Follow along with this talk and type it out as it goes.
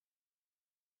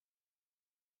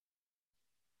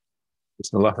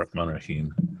بسم الله الرحمن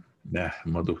الرحيم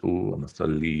نحمده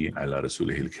ونصلي على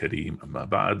رسوله الكريم أما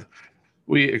بعد.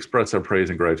 We express our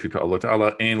praise and gratitude to Allah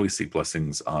Ta'ala, and we seek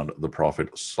blessings on the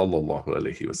Prophet Sallallahu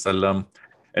Alaihi Wasallam.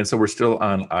 And so we're still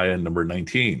on ayah number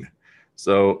 19.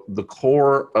 So the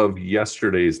core of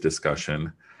yesterday's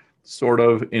discussion, sort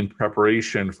of in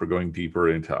preparation for going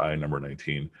deeper into ayah number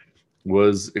 19,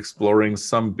 was exploring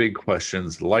some big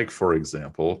questions, like, for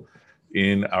example,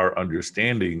 in our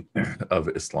understanding of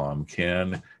Islam,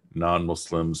 can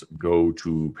non-Muslims go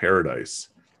to paradise?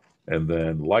 And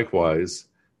then likewise,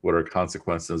 what are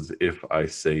consequences if I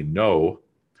say no?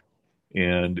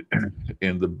 And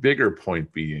the bigger point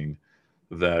being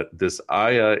that this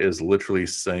ayah is literally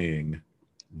saying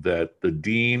that the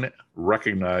deen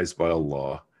recognized by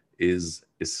Allah is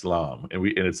Islam, and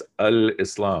it's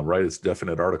al-Islam, right? It's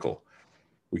definite article.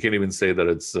 We can't even say that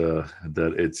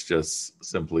it's just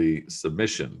simply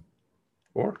submission,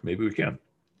 or maybe we can.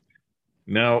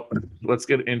 Now, let's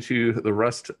get into the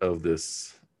rest of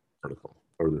this article,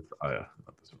 or this ayah,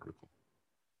 not this article.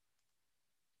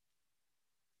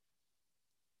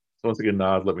 So once again,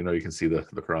 nod, let me know you can see the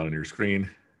Quran on your screen.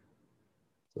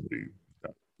 Somebody,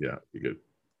 yeah, you good.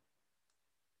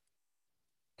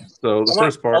 So the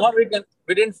first part.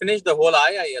 We didn't finish the whole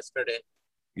ayah yesterday.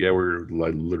 Yeah, I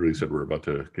literally said we're about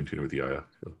to continue with the ayah.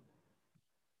 So.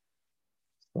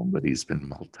 Somebody's been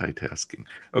multitasking.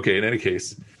 Okay, in any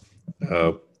case,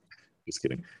 just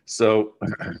kidding. So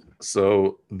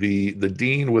the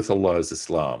deen with Allah is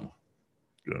Islam.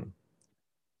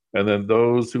 And then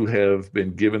those who have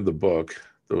been given the book,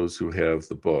 those who have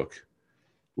the book,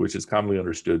 which is commonly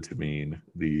understood to mean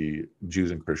the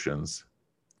Jews and Christians,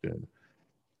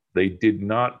 they did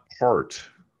not part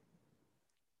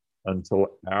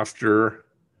until after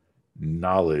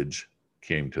knowledge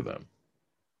came to them.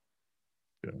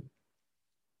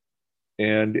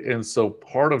 And so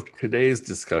part of today's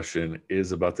discussion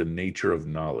is about the nature of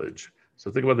knowledge. So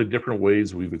think about the different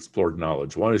ways we've explored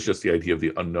knowledge. One is just the idea of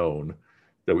the unknown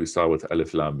that we saw with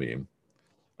Alif Lam Mim.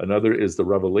 Another is the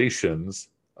revelations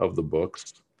of the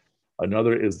books.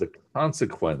 Another is the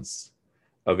consequence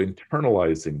of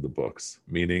internalizing the books,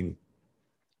 meaning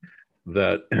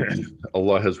that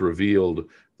Allah has revealed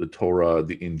the Torah,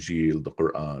 the Injil, the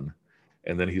Quran,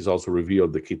 and then he's also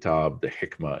revealed the Kitab, the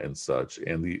Hikmah, and such.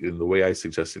 And in the way I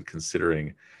suggested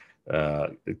considering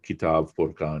Kitab,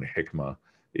 Furqan, Hikmah,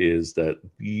 is that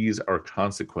these are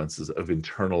consequences of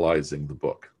internalizing the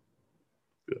book.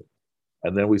 Good.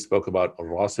 And then we spoke about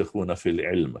Rasikhuna fil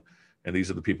ilm, and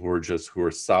these are the people who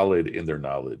are solid in their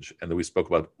knowledge. And then we spoke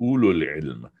about Ulul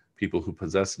ilm, people who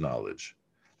possess knowledge.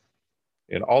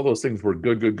 And all those things were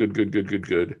good.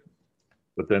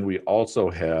 But then we also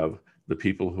have the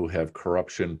people who have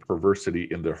corruption, perversity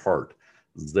in their heart,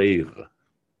 zayg,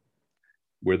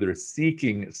 where they're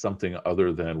seeking something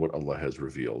other than what Allah has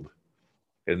revealed.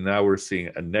 And now we're seeing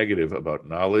a negative about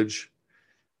knowledge,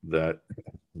 that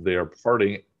they are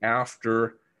parting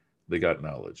after they got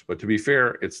knowledge. But to be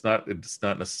fair, it's not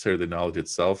necessarily the knowledge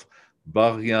itself.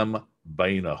 Baghyam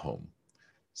bainahum.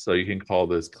 So you can call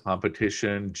this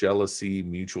competition, jealousy,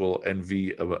 mutual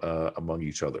envy among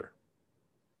each other.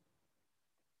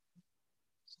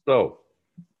 So,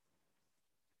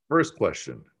 first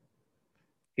question,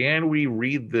 can we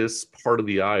read this part of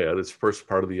the ayah, this first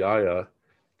part of the ayah,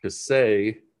 to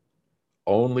say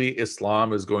only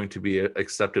Islam is going to be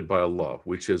accepted by Allah,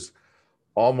 which is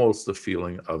almost the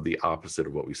feeling of the opposite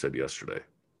of what we said yesterday?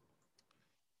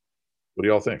 What do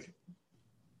y'all think?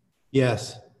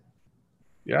 Yes.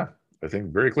 Yeah, I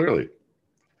think very clearly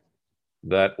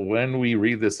that when we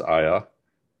read this ayah,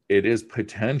 it is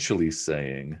potentially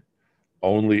saying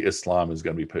only Islam is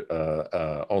going to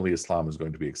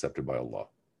be accepted by Allah.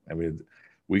 I mean,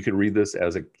 we could read this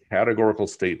as a categorical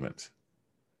statement.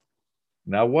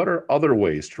 Now, what are other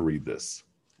ways to read this,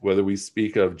 whether we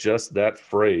speak of just that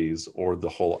phrase or the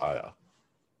whole ayah?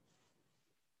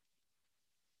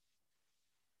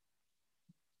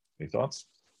 Any thoughts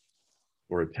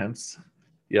or attempts?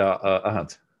 Yeah,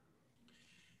 Ahant.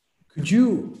 Could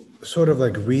you sort of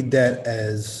like read that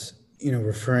as,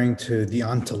 referring to the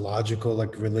ontological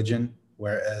like religion,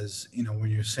 whereas, when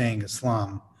you're saying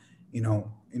Islam,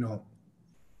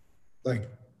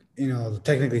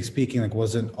 technically speaking, like,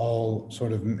 wasn't all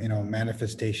sort of,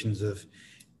 manifestations of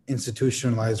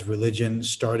institutionalized religion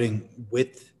starting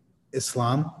with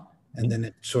Islam, and then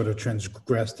it sort of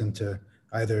transgressed into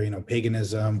either,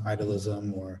 paganism,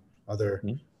 idolism, or other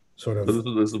sort of. So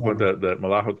this is the point that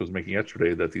Malahat was making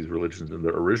yesterday, that these religions in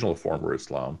their original form were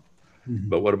Islam. Mm-hmm.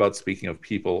 But what about speaking of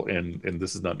people, and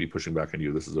this is not me pushing back on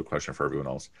you, this is a question for everyone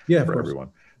else, yeah, for everyone.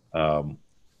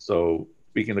 So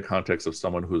speaking in the context of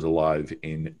someone who's alive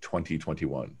in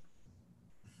 2021,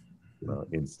 in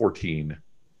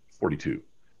 1442,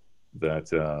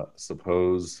 that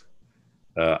suppose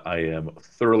I am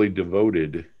thoroughly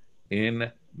devoted in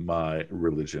my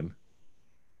religion.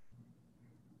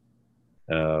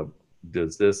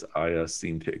 Does this ayah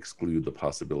seem to exclude the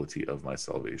possibility of my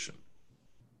salvation?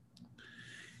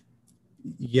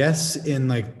 Yes, in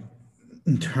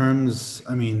terms,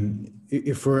 I mean,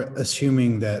 if we're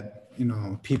assuming that,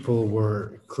 people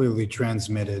were clearly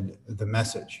transmitted the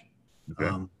message,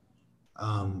 Okay.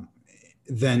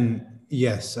 Then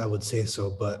yes, I would say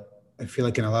so. But I feel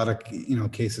like in a lot of,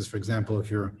 cases, for example, if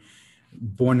you're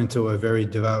born into a very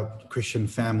devout Christian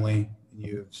family,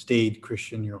 you've stayed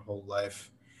Christian your whole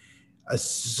life,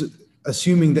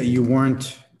 assuming that you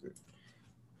weren't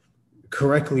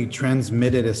correctly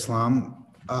transmitted Islam,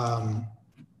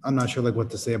 I'm not sure what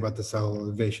to say about the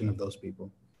salvation of those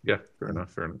people. Yeah, fair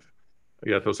enough.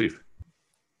 Yeah, Tosif. I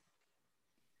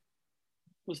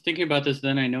was thinking about this,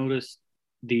 then I noticed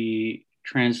the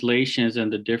translations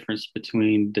and the difference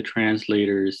between the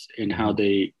translators and how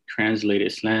they translate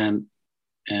Islam,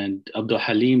 and Abdul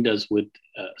Halim does with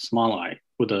a small I,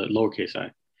 with a lowercase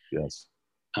I. Yes.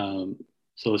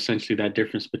 So essentially that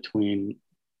difference between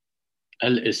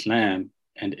al-Islam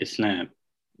and Islam,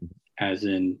 as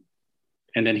in,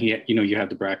 and then he, you have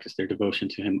the brackets, their devotion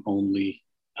to him only,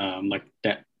 like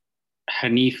that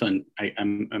Hanifan,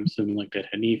 I'm assuming like that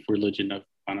Hanif religion of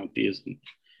monotheism,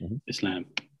 Islam.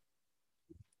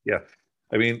 Yeah,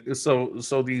 I mean,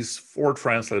 so these four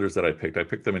translators that I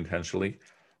picked them intentionally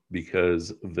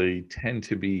because they tend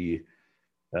to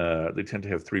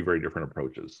have three very different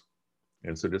approaches.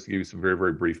 And so just to give you some very,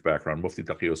 very brief background, Mufti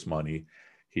Taqi Osmani,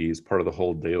 he's part of the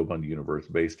whole Deoband universe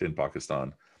based in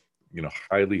Pakistan,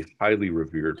 highly, highly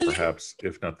revered, perhaps,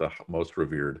 if not the most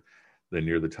revered, then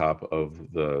near the top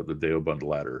of the Deoband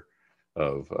ladder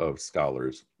of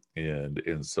scholars.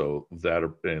 And so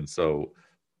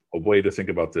a way to think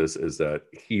about this is that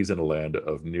he's in a land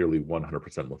of nearly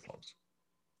 100% Muslims.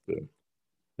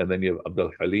 And then you have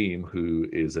Abdul Halim, who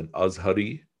is an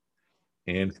Azhari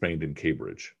and trained in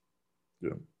Cambridge.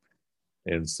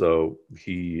 And so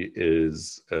he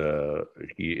is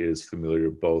familiar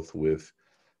both with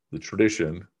the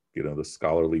tradition, the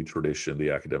scholarly tradition,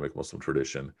 the academic Muslim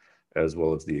tradition, as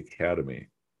well as the academy.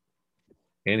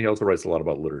 And he also writes a lot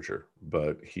about literature,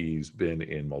 but he's been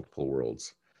in multiple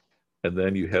worlds. And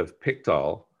then you have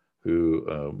Pickthall,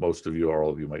 who most of you, or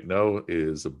all of you might know,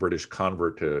 is a British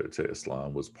convert to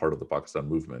Islam, was part of the Pakistan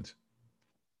movement.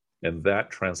 And that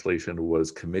translation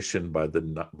was commissioned by the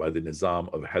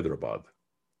Nizam of Hyderabad.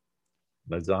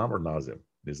 Nizam or Nazim?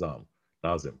 Nizam.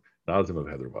 Nazim of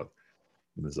Hyderabad.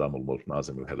 Nizam al-Mulk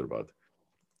Nazim of Hyderabad,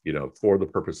 for the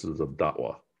purposes of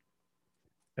da'wah.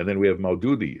 And then we have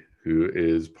Maududi, who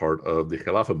is part of the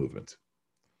Khilafah movement,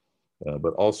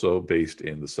 but also based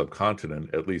in the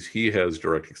subcontinent. At least he has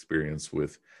direct experience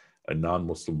with a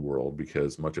non-Muslim world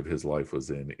because much of his life was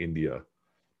in India,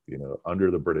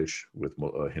 under the British with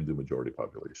a Hindu majority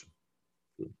population.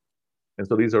 And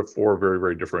so these are four very,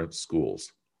 very different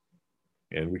schools.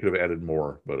 And we could have added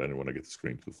more, but I didn't want to get the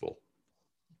screen too full.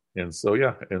 And so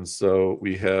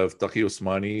we have Taqi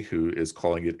Osmani, who is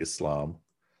calling it Islam.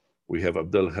 We have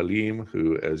Abdul Halim,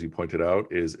 who, as you pointed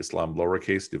out, is Islam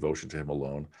lowercase, devotion to him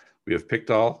alone. We have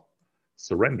Pickthall,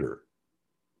 surrender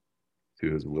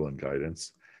to his will and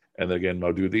guidance. And then again,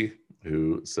 Maududi,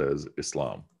 who says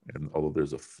Islam. And although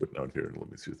there's a footnote here,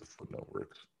 let me see if the footnote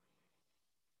works.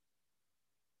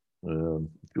 Too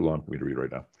long for me to read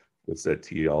right now. What's that,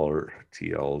 TL or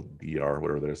TLDR,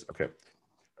 whatever that is? Okay.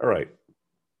 All right.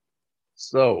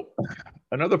 So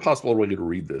another possible way to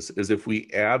read this is if we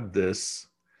add this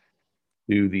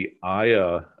to the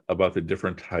ayah about the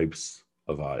different types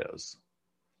of ayahs.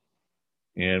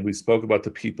 And we spoke about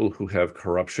the people who have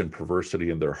corruption, perversity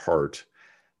in their heart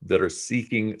that are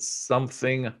seeking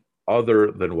something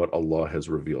other than what Allah has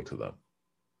revealed to them.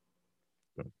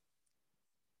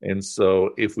 And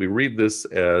so if we read this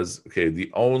as, okay,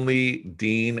 the only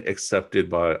deen accepted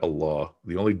by Allah,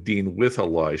 the only deen with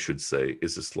Allah, I should say,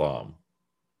 is Islam.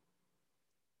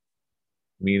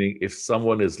 Meaning if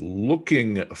someone is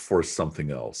looking for something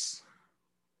else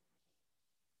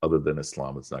other than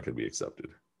Islam, it's not going to be accepted.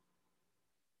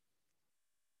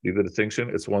 See the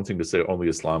distinction? It's one thing to say only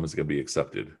Islam is going to be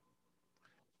accepted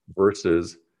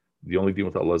versus the only deen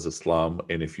with Allah is Islam.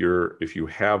 And if you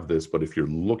have this, but if you're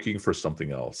looking for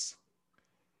something else,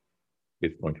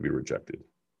 it's going to be rejected.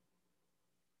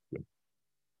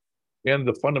 And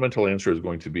the fundamental answer is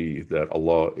going to be that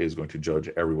Allah is going to judge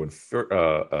everyone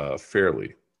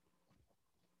fairly.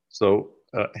 So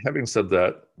Having said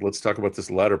that, let's talk about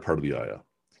this latter part of the ayah.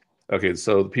 Okay,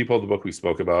 so the people of the book we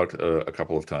spoke about a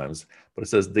couple of times, but it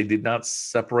says they did not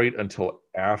separate until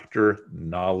after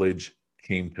knowledge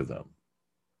came to them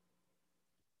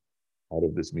out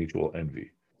of this mutual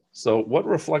envy. So what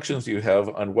reflections do you have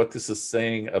on what this is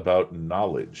saying about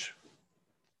knowledge?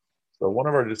 So one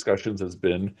of our discussions has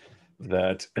been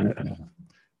that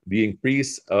the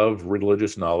increase of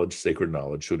religious knowledge, sacred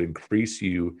knowledge, should increase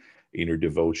you in your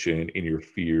devotion, in your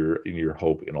fear, in your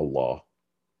hope in Allah.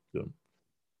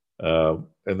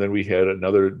 And then we had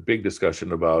another big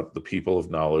discussion about the people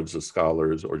of knowledge, the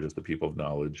scholars, or just the people of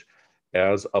knowledge,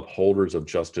 as upholders of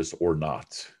justice or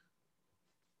not.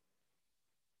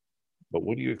 But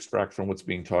what do you extract from what's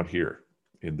being taught here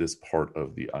in this part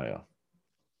of the ayah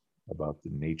about the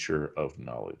nature of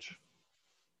knowledge?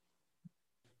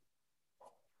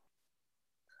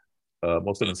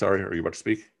 Mohsen Ansari, are you about to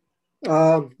speak?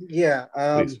 Yeah,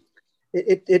 Please.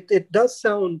 it does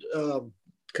sound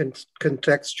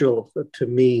contextual to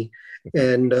me,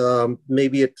 and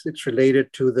maybe it's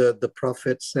related to the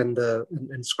prophets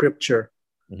and scripture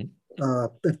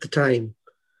at the time,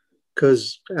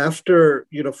 because after,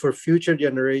 for future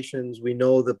generations, we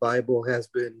know the Bible has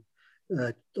been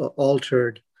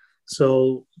altered,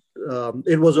 so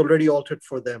it was already altered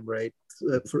for them, right?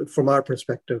 From our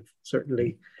perspective,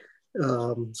 certainly.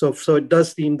 So it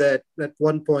does seem that at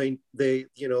one point they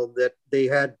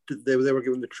were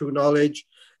given the true knowledge,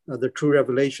 the true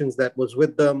revelations that was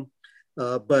with them,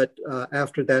 but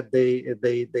after that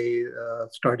they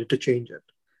started to change it.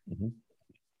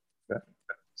 Okay.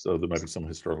 So there might be some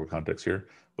historical context here.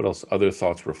 What else? Other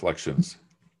thoughts, reflections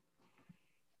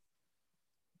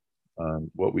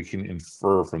on what we can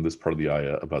infer from this part of the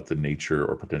ayah about the nature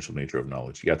or potential nature of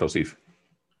knowledge? Yeah, Tosif.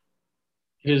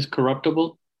 It is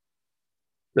corruptible.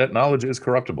 That knowledge is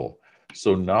corruptible.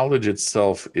 So knowledge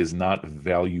itself is not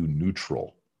value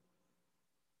neutral.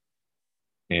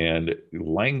 And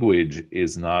language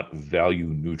is not value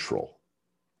neutral.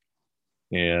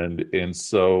 And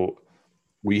so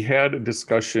we had a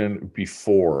discussion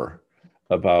before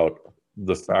about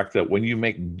the fact that when you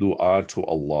make dua to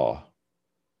Allah,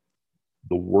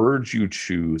 the words you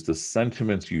choose, the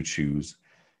sentiments you choose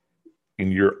in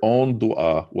your own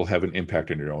dua will have an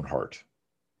impact on your own heart.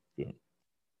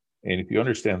 And if you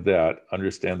understand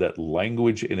that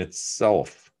language in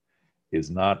itself is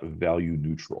not value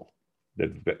neutral,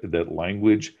 that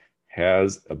language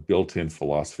has a built-in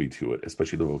philosophy to it,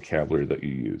 especially the vocabulary that you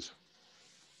use.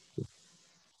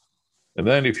 And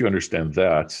then if you understand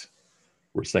that,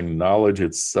 we're saying knowledge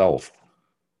itself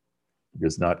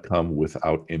does not come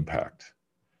without impact.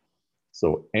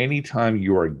 So anytime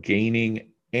you are gaining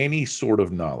any sort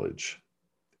of knowledge,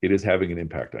 it is having an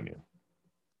impact on you.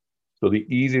 So the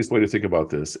easiest way to think about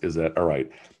this is that, all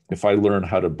right, if I learn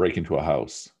how to break into a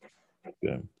house,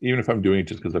 even if I'm doing it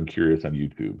just because I'm curious on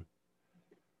YouTube,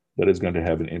 that is going to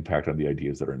have an impact on the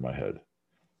ideas that are in my head.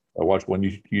 I watch one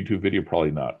YouTube video, probably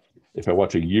not. If I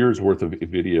watch a year's worth of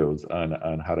videos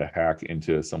on how to hack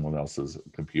into someone else's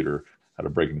computer, how to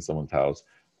break into someone's house,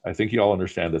 I think you all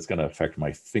understand that's going to affect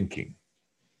my thinking.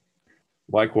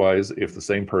 Likewise, if the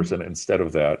same person, instead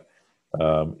of that,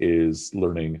 is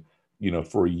learning,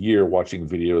 for a year watching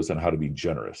videos on how to be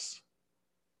generous,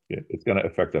 it's going to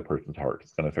affect that person's heart.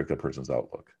 It's going to affect that person's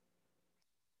outlook.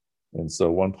 And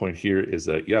so one point here is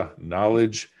that,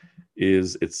 knowledge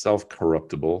is itself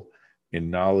corruptible, and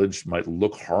knowledge might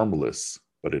look harmless,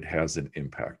 but it has an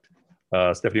impact.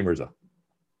 Stephanie Mirza.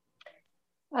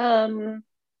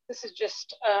 This is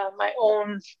just my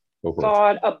own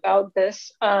thought about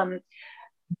this.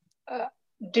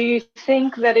 Do you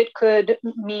think that it could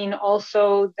mean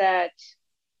also that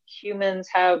humans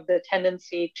have the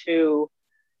tendency to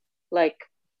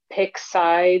pick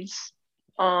sides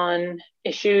on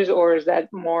issues, or is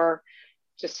that more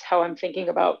just how I'm thinking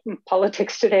about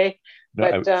politics today?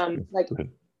 No, but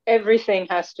everything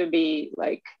has to be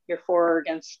you're for or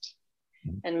against,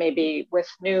 and maybe with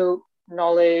new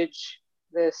knowledge,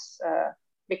 this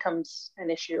becomes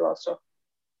an issue also.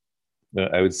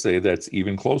 I would say that's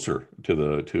even closer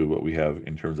to what we have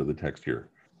in terms of the text here.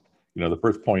 The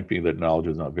first point being that knowledge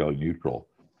is not value neutral,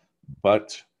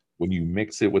 but when you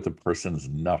mix it with a person's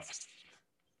nafs,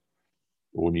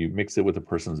 when you mix it with a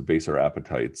person's baser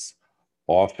appetites,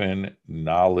 often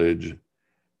knowledge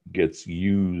gets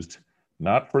used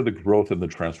not for the growth and the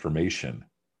transformation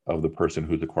of the person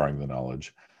who's acquiring the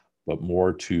knowledge, but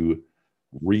more to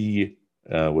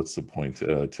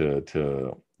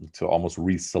to almost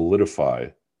re-solidify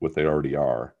what they already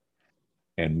are.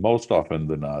 And most often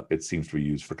than not, it seems to be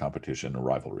used for competition and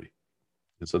rivalry.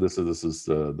 And so this is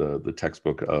the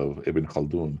textbook of Ibn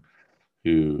Khaldun,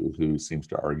 who seems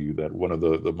to argue that one of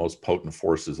the most potent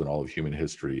forces in all of human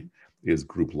history is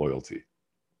group loyalty.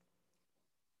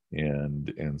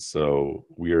 And so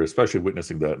we are especially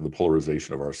witnessing that in the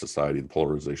polarization of our society, the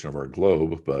polarization of our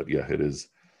globe, but yeah, it is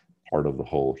part of the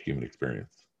whole human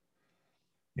experience.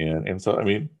 And so I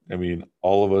mean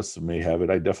all of us may have it.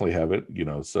 I definitely have it, you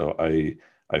know. So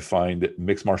I find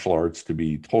mixed martial arts to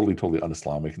be totally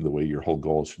un-Islamic in the way your whole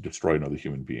goal is to destroy another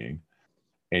human being.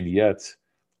 And yet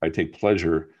I take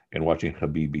pleasure in watching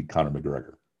Khabib beat Conor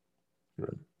McGregor.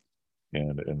 Right?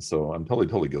 And so I'm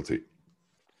totally guilty,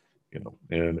 you know.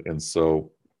 And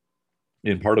so,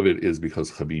 and part of it is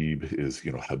because Khabib is,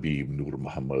 you know, Khabib Nur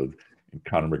Muhammad, and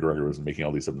Conor McGregor is making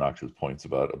all these obnoxious points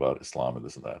about Islam and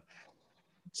this and that.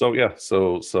 So yeah,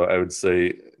 so I would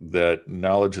say that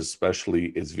knowledge especially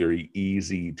is very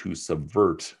easy to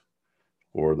subvert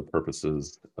for the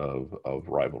purposes of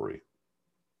rivalry.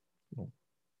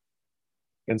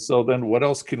 And so then what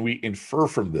else can we infer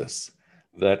from this?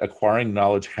 That acquiring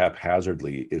knowledge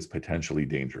haphazardly is potentially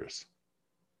dangerous.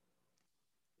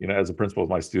 You know, as a principal with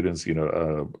my students, you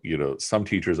know, some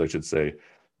teachers, I should say,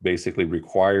 basically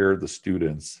require the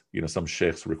students, you know, some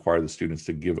sheikhs require the students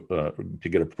to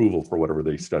get approval for whatever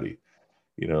they study.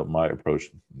 You know, my approach,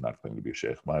 not claiming to be a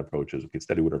sheikh, my approach is, okay,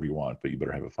 study whatever you want, but you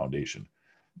better have a foundation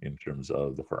in terms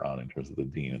of the Quran, in terms of the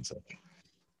deen and such.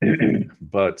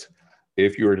 But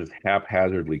if you're just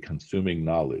haphazardly consuming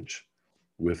knowledge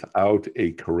without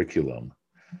a curriculum,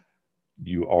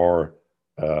 you are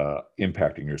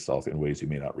impacting yourself in ways you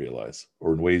may not realize,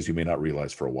 or in ways you may not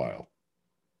realize for a while.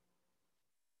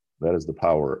 That is the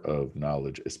power of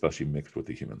knowledge, especially mixed with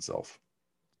the human self.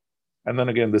 And then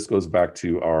again, this goes back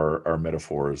to our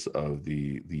metaphors of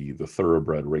the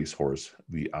thoroughbred racehorse,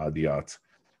 the adiyat,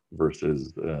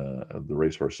 versus the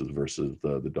racehorses versus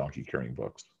the donkey carrying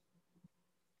books.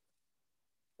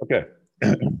 Okay,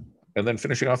 and then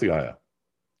finishing off the ayah.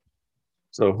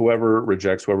 So whoever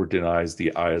rejects, whoever denies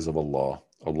the ayahs of Allah,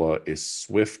 Allah is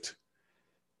swift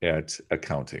at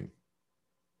accounting.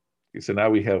 Okay, so now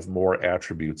we have more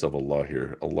attributes of Allah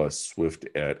here. Allah is swift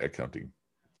at accounting.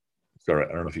 Sorry,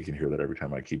 I don't know if you can hear that every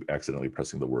time I keep accidentally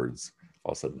pressing the words.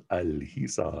 All of a sudden,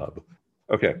 al-hisab.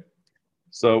 Okay,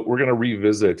 so we're going to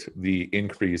revisit the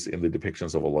increase in the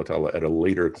depictions of Allah Ta'ala at a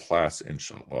later class,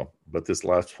 inshallah. But this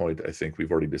last point, I think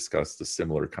we've already discussed the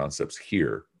similar concepts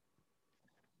here.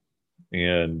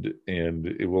 And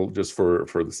it will, just for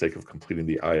the sake of completing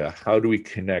the ayah, how do we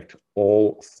connect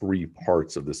all three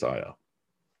parts of this ayah?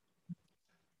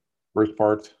 First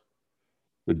part,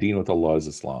 the deen with Allah is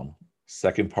Islam.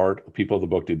 Second part, people of the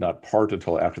book did not part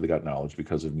until after they got knowledge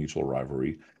because of mutual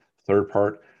rivalry. Third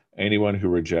part, anyone who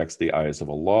rejects the ayahs of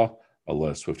Allah,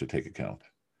 Allah is swift to take account.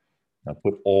 Now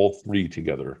put all three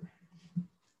together,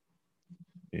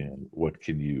 and what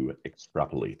can you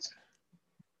extrapolate?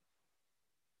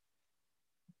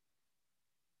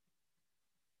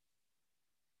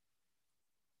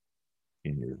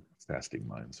 In your fasting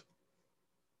minds.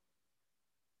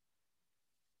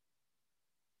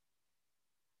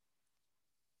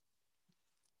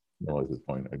 Well, at this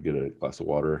point, I'd get a glass of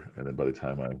water, and then by the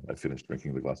time I finish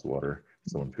drinking the glass of water,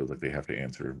 someone feels like they have to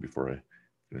answer before I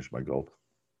finish my gulp.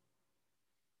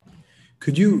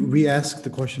 Could you re-ask the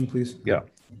question, please? Yeah.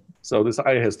 So this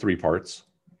ayah has three parts.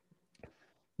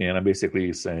 And I'm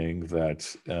basically saying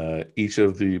that each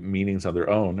of the meanings on their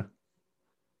own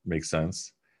makes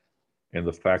sense. And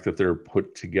the fact that they're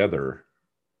put together,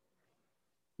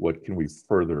 what can we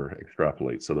further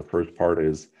extrapolate? So the first part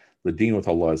is the deen with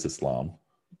Allah is Islam.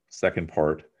 Second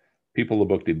part, people of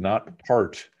the book did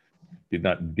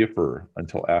not differ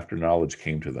until after knowledge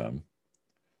came to them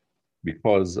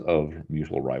because of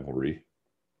mutual rivalry.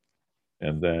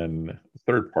 And then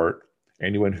third part,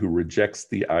 anyone who rejects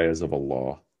the ayahs of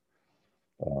Allah,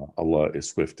 Allah is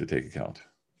swift to take account.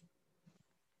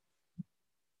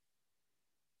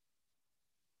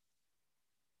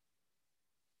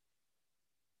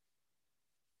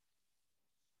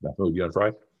 Mahmoud, you want to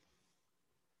try?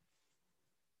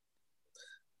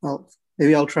 Well,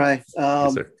 maybe I'll try.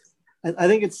 Yes, sir. I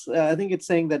think it's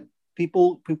saying that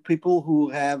people who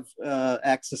have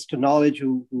access to knowledge,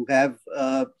 who have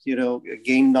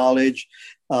gained knowledge,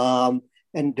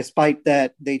 and despite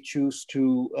that they choose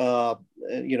to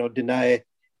deny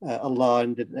Allah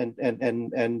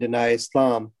and deny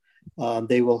Islam,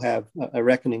 they will have a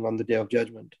reckoning on the day of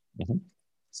judgment. Mm-hmm.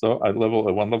 So at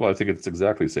one level, I think it's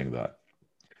exactly saying that.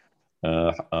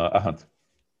 Ahad.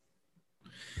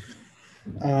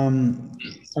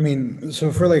 I mean,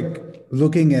 so for like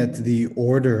looking at the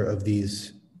order of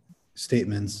these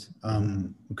statements,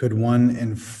 could one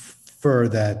infer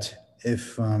that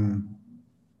if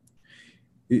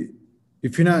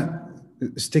you're not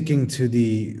sticking to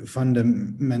the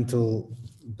fundamental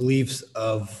beliefs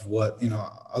of what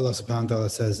Allah subhanahu wa ta'ala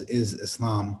says is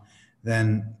Islam,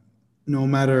 then no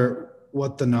matter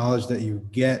what the knowledge that you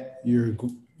get, you're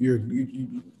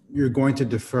going to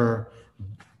defer,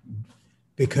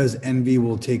 because envy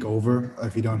will take over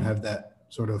if you don't have that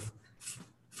sort of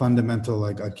fundamental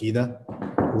like akida.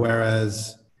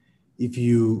 Whereas if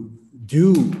you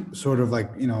do sort of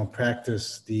like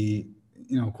practice the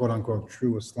quote unquote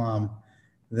true Islam,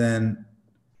 then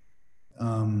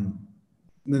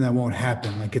that won't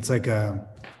happen. Like it's like a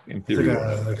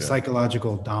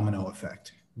psychological domino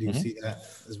effect. Do you see that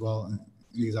as well in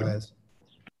these ayahs?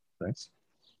 Thanks.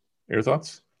 Your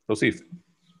thoughts, Joseph?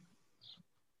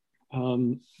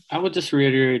 I would just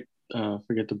reiterate,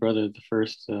 forget the brother, the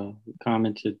first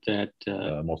commented that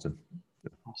Mohsen.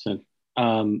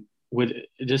 Would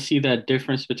just see that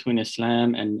difference between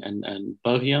Islam and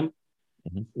Baghyam,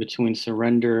 between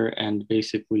surrender and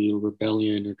basically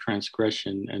rebellion or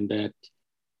transgression, and that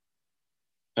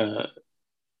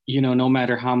no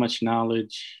matter how much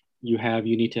knowledge you have,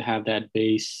 you need to have that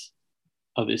base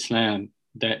of Islam,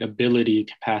 that ability,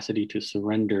 capacity to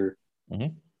surrender,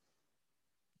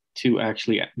 to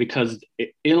actually, because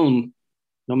ilm,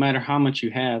 no matter how much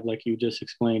you have, like you just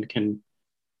explained,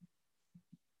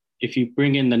 if you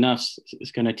bring in the nafs,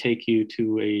 it's going to take you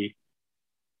to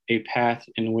a path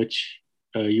in which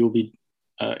you'll be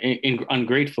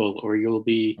ungrateful, or you'll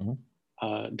be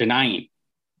denying.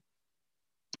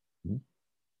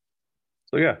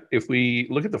 So yeah, if we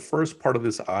look at the first part of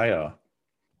this ayah,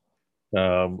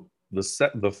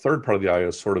 the third part of the ayah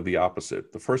is sort of the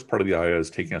opposite. The first part of the ayah is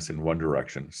taking us in one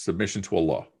direction, submission to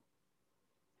Allah.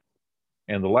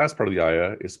 And the last part of the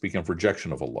ayah is speaking of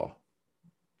rejection of Allah.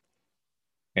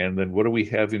 And then what do we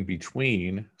have in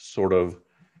between, sort of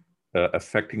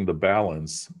affecting the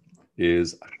balance,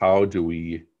 is how do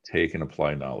we take and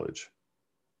apply knowledge?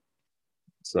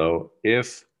 So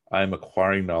if I'm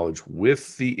acquiring knowledge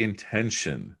with the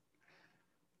intention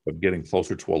of getting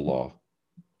closer to Allah,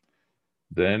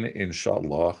 then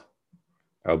inshallah,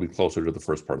 I'll be closer to the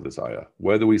first part of this ayah.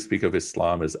 Whether we speak of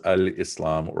Islam as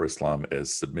al-Islam or Islam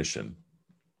as submission,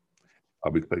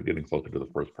 I'll be getting closer to the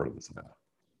first part of this ayah.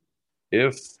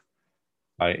 If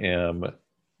I am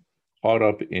caught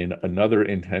up in another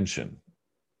intention,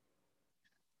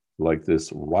 like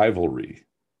this rivalry,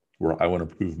 where I want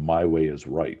to prove my way is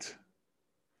right,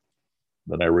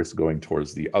 then I risk going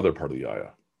towards the other part of the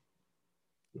ayah.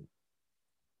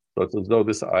 So it's as though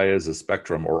this ayah is a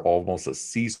spectrum, or almost a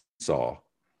seesaw,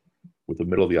 with the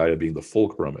middle of the ayah being the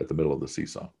fulcrum at the middle of the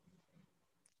seesaw.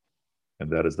 And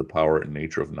that is the power and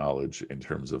nature of knowledge in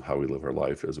terms of how we live our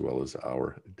life, as well as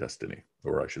our destiny,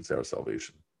 or I should say our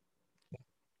salvation.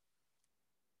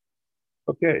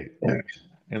 Okay,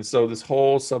 and so this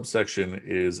whole subsection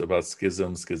is about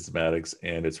schism, schismatics,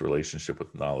 and its relationship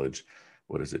with knowledge.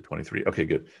 What is it, 23? Okay,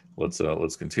 good.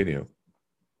 Let's continue.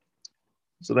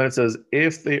 So then it says,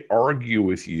 if they argue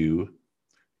with you,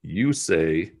 you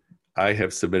say, I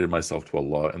have submitted myself to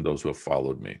Allah and those who have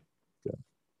followed me. Okay.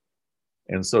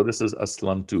 And so this is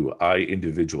aslamtu, I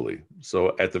individually.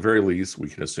 So at the very least, we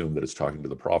can assume that it's talking to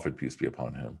the Prophet, peace be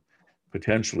upon him,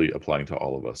 potentially applying to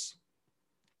all of us.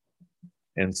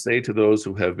 And say to those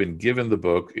who have been given the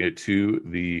book, to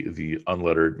the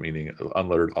unlettered, meaning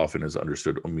unlettered often is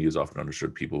understood, ummi is often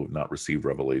understood, people who have not received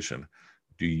revelation.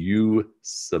 Do you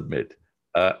submit?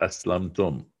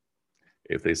 Aslamtum.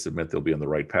 If they submit, they'll be on the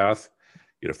right path.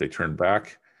 Yet if they turn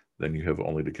back, then you have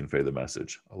only to convey the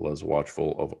message. Allah is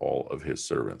watchful of all of his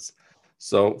servants.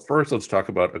 So first, let's talk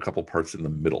about a couple parts in the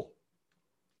middle.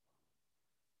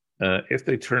 If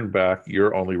they turn back,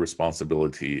 your only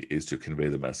responsibility is to convey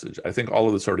the message. I think all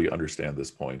of us already understand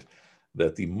this point,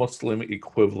 that the Muslim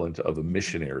equivalent of a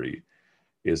missionary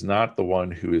is not the one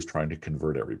who is trying to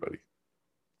convert everybody.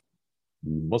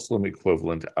 The Muslim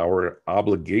equivalent, our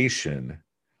obligation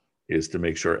is to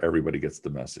make sure everybody gets the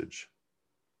message.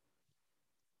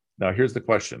 Now, here's the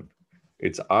question.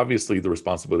 It's obviously the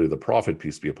responsibility of the Prophet,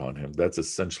 peace be upon him. That's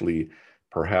essentially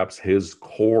perhaps his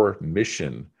core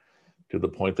mission, to the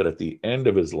point that at the end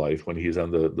of his life, when he's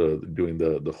on doing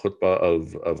the khutbah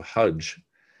of Hajj,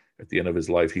 at the end of his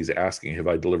life, he's asking, have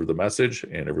I delivered the message?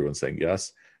 And everyone's saying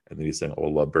yes. And then he's saying, oh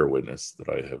Allah, bear witness that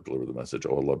I have delivered the message.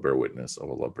 Oh Allah, bear witness. Oh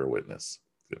Allah, bear witness.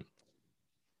 Good.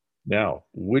 Now,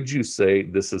 would you say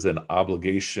this is an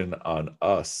obligation on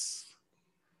us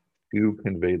to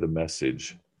convey the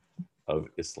message of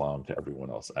Islam to everyone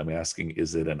else? I'm asking,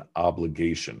 is it an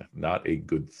obligation, not a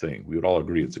good thing? We would all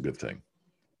agree it's a good thing.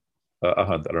 Ahad,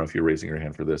 I don't know if you're raising your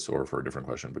hand for this or for a different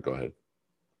question, but go ahead.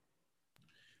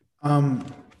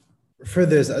 for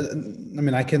this, I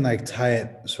mean, I can like tie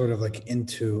it sort of like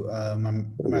into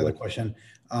my other question.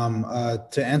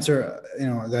 To answer,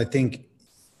 I think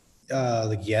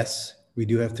like yes, we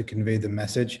do have to convey the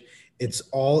message. It's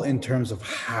all in terms of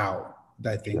how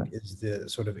that I think is the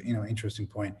sort of interesting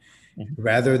point.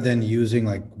 Rather than using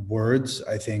like words,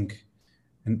 I think,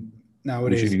 and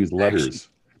nowadays we should use letters.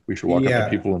 We should walk up to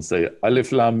people and say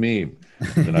Alif Lam Mim.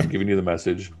 Then I'm giving you the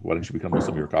message. Why don't you become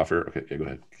Muslim? You're kafir. Okay, go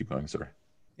ahead. Keep going. Sorry.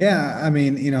 Yeah, I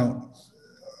mean,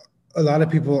 a lot of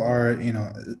people are,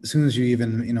 as soon as you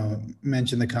even,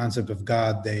 mention the concept of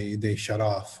God, they shut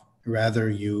off. Rather,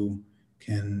 you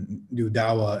can do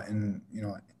dawah and,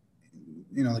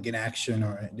 like in action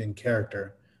or in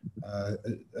character,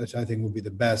 which I think would be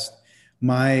the best.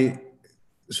 My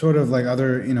sort of like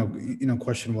other,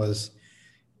 question was,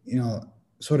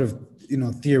 sort of,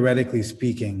 theoretically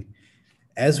speaking,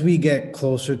 as we get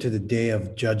closer to the day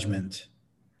of judgment,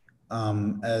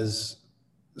 as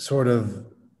sort of,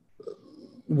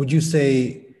 would you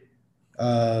say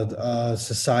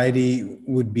society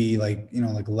would be like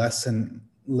like less and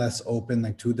less open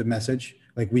like to the message?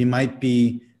 Like we might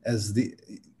be as the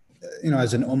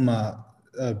as an ummah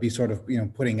be sort of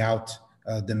putting out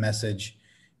the message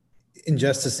in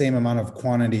just the same amount of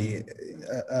quantity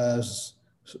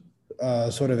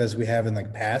sort of as we have in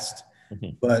like past,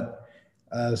 but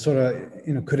sort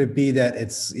of could it be that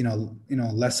it's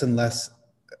less and less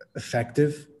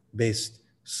effective based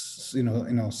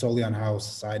solely on how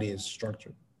society is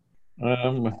structured?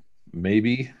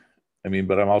 Maybe. I mean,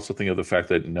 but I'm also thinking of the fact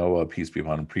that Noah, peace be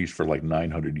upon him, preached for like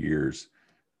 900 years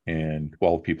and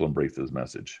 12 people embraced his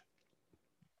message.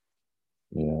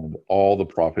 And all the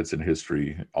prophets in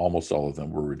history, almost all of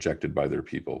them, were rejected by their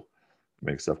people,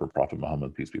 except for Prophet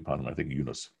Muhammad, peace be upon him, I think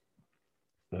Yunus.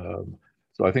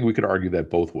 So I think we could argue that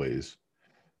both ways.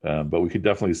 But we could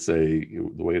definitely say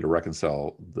the way to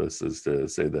reconcile this is to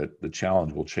say that the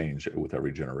challenge will change with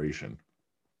every generation.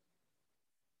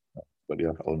 But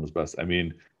yeah, Allah knows best. I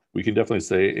mean, we can definitely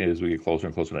say as we get closer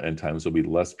and closer to end times, there'll be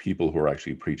less people who are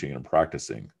actually preaching and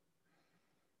practicing.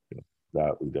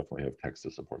 That we definitely have text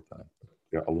to support that.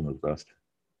 Yeah, Allah knows best.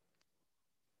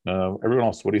 Everyone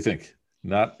else, what do you think?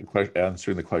 Not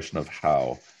answering the question of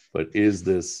how, but is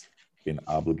this an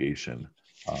obligation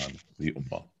on the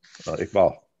Ummah?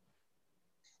 Iqbal.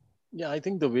 Yeah, I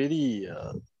think the very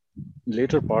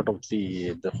later part of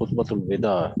the Khutbatul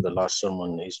Wida, the last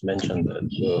sermon, is mentioned that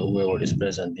whoever is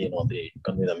present, they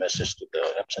convey the message to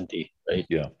the absentee, right?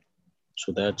 Yeah.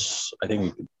 So that's, I think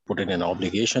we could put it in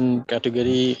obligation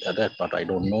category. That part I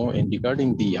don't know. And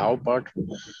regarding the how part,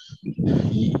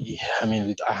 I mean,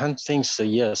 with Ahan things,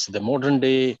 yes, the modern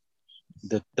day,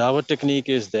 the Dawah technique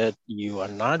is that you are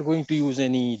not going to use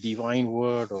any divine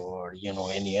word or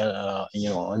any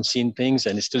unseen things,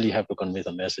 and still you have to convey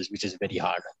the message, which is very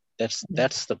hard.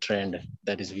 That's the trend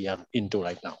that is we are into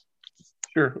right now.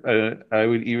 Sure, I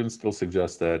would even still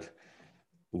suggest that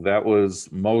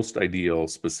was most ideal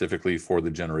specifically for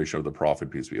the generation of the Prophet,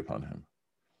 peace be upon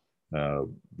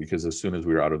him, because as soon as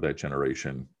we were out of that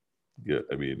generation,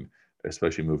 I mean,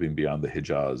 especially moving beyond the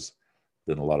Hijaz,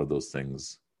 then a lot of those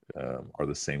things are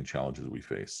the same challenges we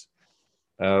face.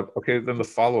 Okay, then the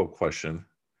follow-up question,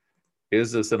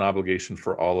 is this an obligation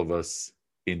for all of us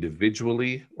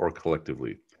individually or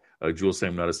collectively? Jewel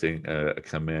saying, I'm not saying a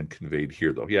command conveyed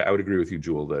here, though. Yeah, I would agree with you,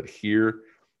 Jewel, that here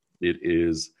it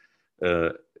is,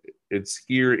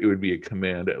 it would be a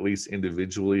command, at least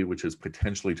individually, which is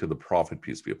potentially to the Prophet,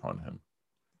 peace be upon him.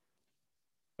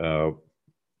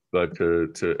 But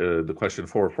to the question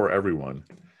for everyone,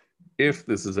 if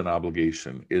this is an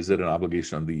obligation, is it an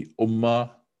obligation on the Ummah,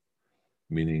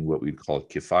 meaning what we'd call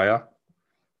kifaya,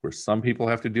 where some people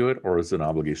have to do it, or is it an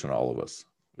obligation on all of us?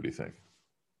 What do you think?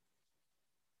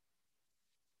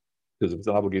 Because if it's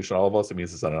an obligation on all of us, it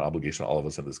means it's not an obligation on all of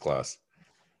us in this class.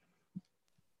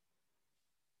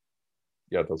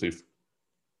 Yeah, Tawsif.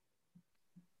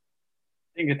 I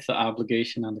think it's an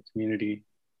obligation on the community.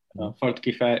 Fard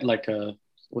kifaya, like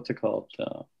what's it called?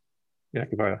 Yeah,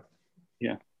 kifaya.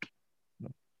 Yeah.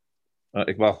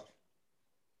 Iqbal.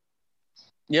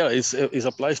 Yeah, it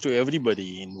applies to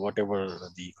everybody in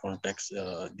whatever the context.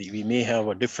 We may have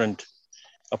a different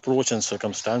approach and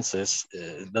circumstances.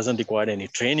 It doesn't require any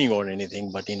training or anything,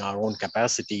 but in our own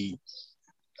capacity,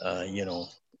 I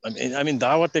mean,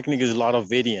 Dawah technique is a lot of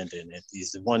variant in it.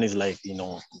 One is like,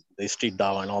 the street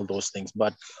Dawah and all those things,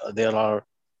 but there are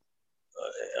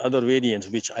other variants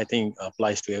which I think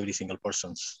applies to every single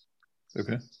person's.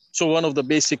 Okay. So one of the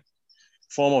basic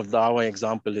form of Dawah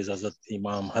example is as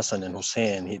Imam Hassan and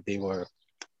Hussein.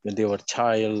 When they were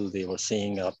child, they were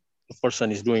saying a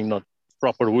person is doing not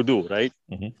proper wudu, right?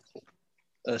 Mm-hmm.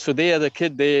 so they as a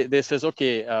kid, they says,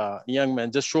 okay, young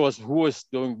man, just show us who is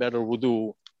doing better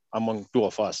wudu among two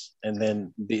of us. And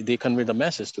then they convey the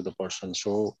message to the person.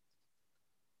 So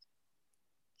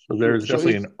there's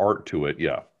definitely an art to it.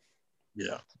 Yeah.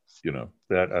 Yeah. You know,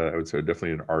 that I would say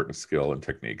definitely an art and skill and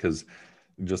technique. Because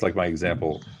just like my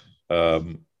example,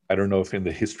 I don't know if in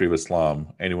the history of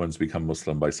Islam, anyone's become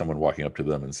Muslim by someone walking up to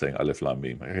them and saying, Alif Lam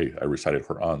Mim, hey, I recited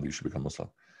Quran, you should become Muslim.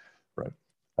 Right.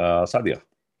 Sadia.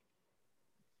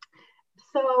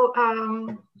 So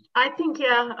I think,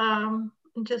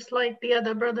 just like the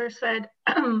other brother said,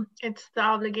 it's the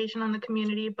obligation on the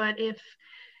community. But if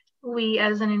we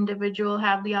as an individual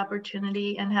have the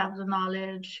opportunity and have the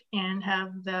knowledge and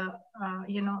have the,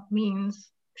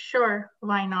 means, sure,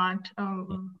 why not?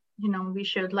 We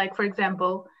should, like, for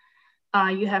example,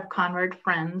 you have convert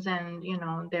friends and,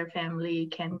 their family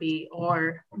can be,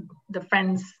 or the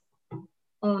friend's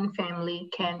own family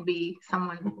can be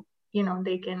someone,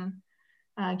 they can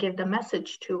give the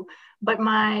message to. But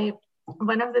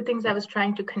one of the things I was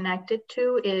trying to connect it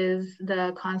to is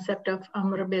the concept of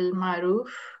Amr bil Maruf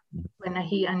wa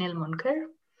Nahi Anil Munkar.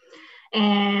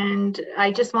 And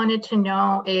I just wanted to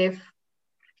know if,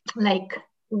 like,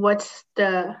 what's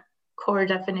the core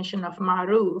definition of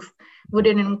Maruf? Would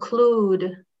it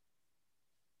include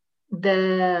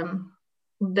the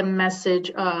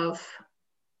message of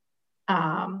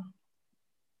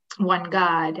one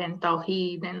God and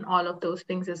Tawheed and all of those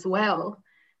things as well?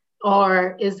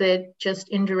 Or is it just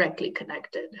indirectly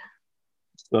connected?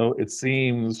 So it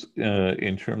seems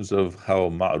in terms of how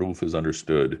ma'ruf is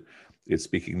understood, it's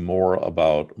speaking more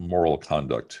about moral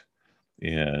conduct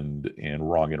and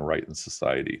wrong and right in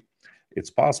society. It's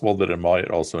possible that it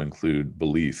might also include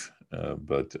belief,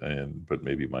 but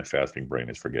maybe my fasting brain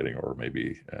is forgetting, or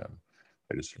maybe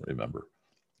I just don't remember.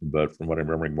 But from what I'm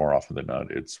remembering, more often than not,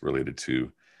 it's related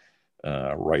to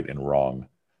right and wrong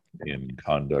in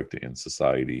conduct in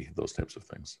society, those types of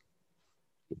things.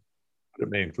 But it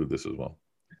may include this as well.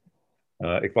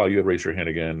 Iqbal, you had raised your hand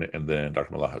again, and then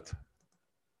Dr. Malahat.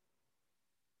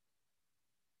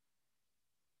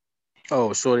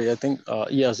 Oh, sorry. I think,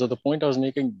 so the point I was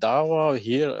making, dawa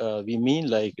here, we mean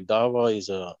like dawa is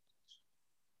a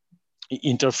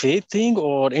interfaith thing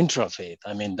or intrafaith.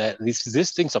 I mean, that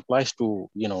this thing applies to,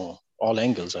 all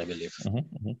angles, I believe.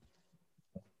 Mm-hmm.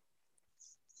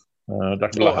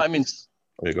 Dr. So, Malahat. I mean,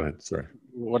 okay, go ahead. Sorry.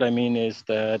 What I mean is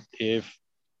that if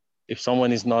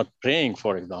someone is not praying,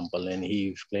 for example, and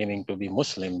he's claiming to be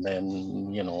Muslim,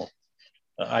 then,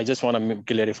 I just want to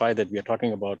clarify that we are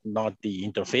talking about not the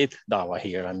interfaith dawah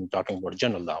here. I'm talking about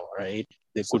general dawah, right?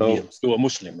 They could be to a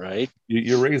Muslim, right?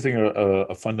 You're raising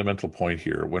a fundamental point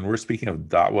here. When we're speaking of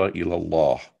da'wah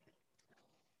ilallah,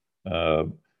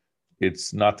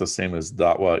 it's not the same as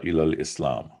da'wah ilal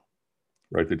Islam,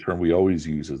 right? The term we always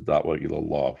use is da'wah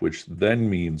ilallah, which then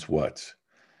means what?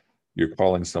 You're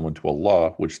calling someone to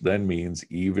Allah, which then means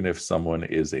even if someone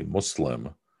is a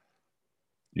Muslim,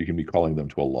 you can be calling them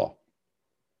to Allah,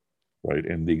 right?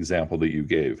 In the example that you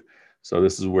gave. So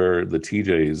this is where the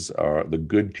TJs are, the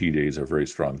good TJs are very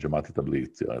strong, Jamaat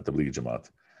Tabligh Jamaat,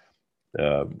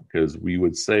 because we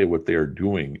would say what they are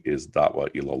doing is da'wah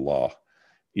ilallah,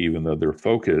 even though their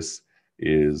focus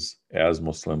is as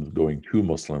Muslims going to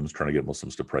Muslims, trying to get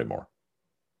Muslims to pray more.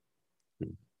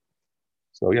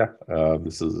 So yeah,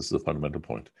 this is a fundamental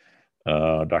point.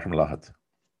 Dr. Malahat.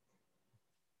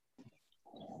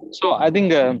 So I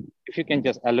think if you can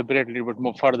just elaborate a little bit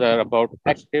more further about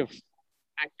active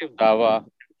dawah,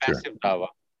 passive dawah,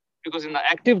 because in the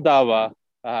active dawah,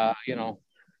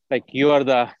 like you are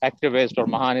the activist or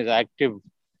Mahan is active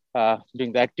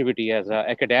doing the activity as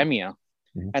academia,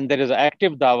 and there is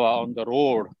active dawah on the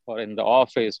road or in the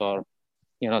office or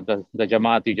the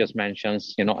Jamaat you just mentioned,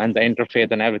 and the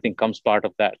interfaith and everything comes part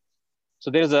of that. So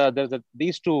there's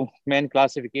these two main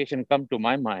classification come to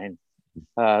my mind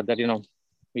that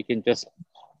we can just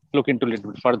look into a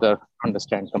little bit further,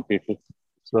 understand completely.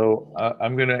 So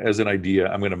I'm going to, as an idea,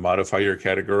 I'm going to modify your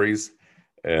categories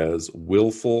as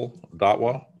willful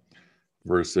da'wah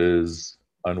versus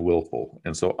unwillful.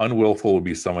 And so unwillful would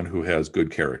be someone who has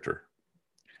good character.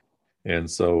 And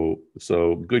so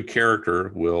good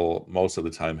character will most of the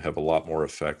time have a lot more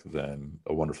effect than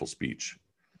a wonderful speech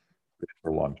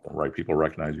for long term, right? People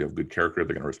recognize you have good character,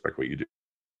 they're going to respect what you do.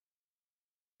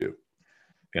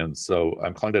 And so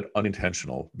I'm calling that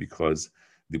unintentional because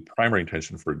the primary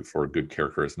intention for a good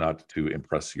character is not to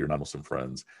impress your non-Muslim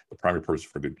friends. The primary purpose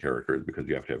for good character is because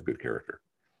you have to have good character.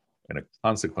 And a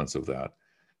consequence of that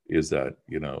is that,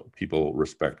 people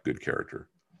respect good character.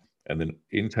 And then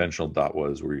intentional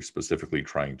da'wah is where you're specifically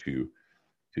trying to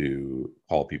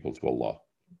call people to Allah.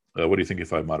 What do you think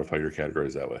if I modify your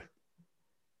categories that way?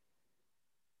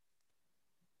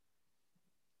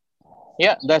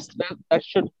 Yeah, that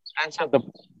should answer the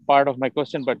part of my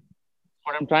question. But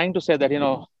what I'm trying to say that,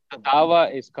 the dawa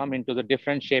is come into the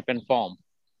different shape and form.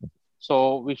 So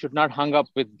we should not hung up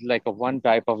with like a one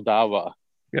type of dawa.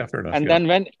 Yeah, fair enough. And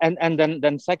yeah.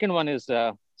 then second one is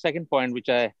second point, which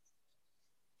I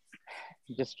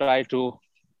just try to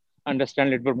understand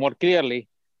a little bit more clearly,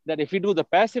 that if we do the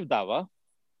passive dawa,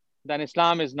 then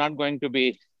Islam is not going to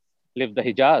be live the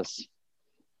Hijaz.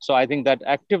 So I think that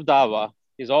active dawa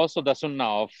is also the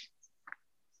sunnah of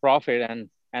Prophet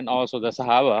and also the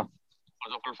Sahaba or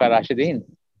the Khulafai Rashidin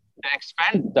to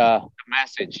expand the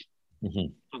message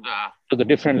to the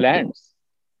different lands.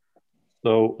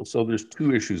 So there's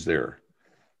two issues there.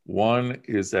 One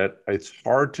is that it's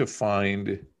hard to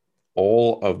find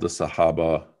all of the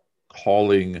Sahaba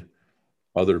calling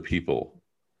other people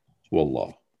to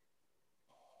Allah.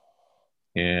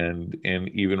 And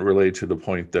even related to the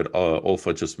point that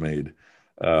Ulfa just made,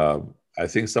 I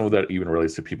think some of that even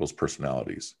relates to people's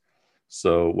personalities.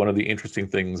 So one of the interesting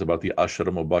things about the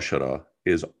Ashara Mubashara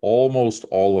is almost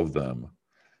all of them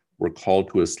were called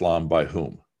to Islam by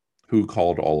whom? Who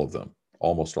called all of them?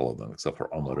 Almost all of them, except for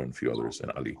Umar and a few others,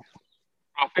 and Ali.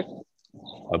 Prophet?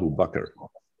 Abu Bakr.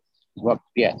 Well,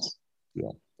 yes.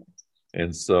 Yeah.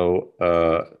 And so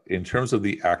in terms of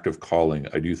the act of calling,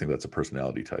 I do think that's a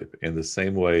personality type. In the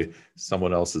same way,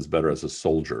 someone else is better as a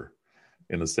soldier.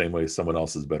 In the same way, someone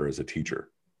else is better as a teacher.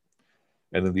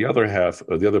 And then the other half,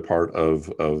 the other part of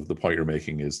the point you're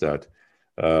making is that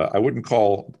I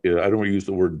don't use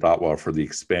the word da'wah for the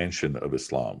expansion of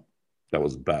Islam. That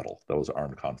was battle. That was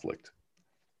armed conflict,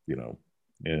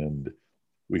 and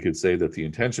we could say that the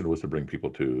intention was to bring people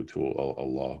to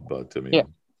Allah, but I mean,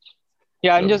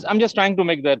 yeah. I'm just trying to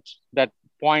make that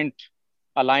point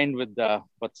aligned with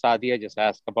what Sadia just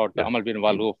asked about the Amal bin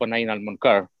Walu for Nahin al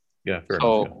Munkar. Yeah, fair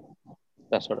enough. Yeah.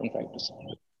 That's what I'm trying to say.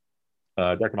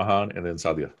 Dr. Mahan and then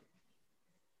Sadia.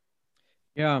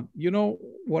 Yeah,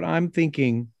 what I'm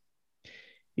thinking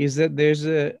is that there's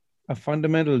a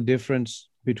fundamental difference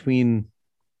between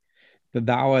the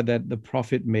da'wah that the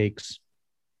Prophet makes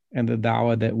and the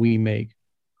da'wah that we make.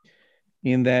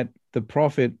 In that the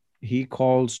Prophet, he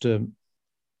calls to,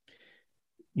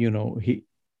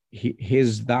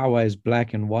 his da'wah is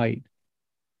black and white,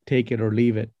 take it or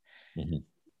leave it. Mm-hmm.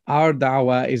 Our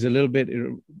da'wah is a little bit,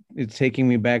 it's taking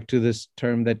me back to this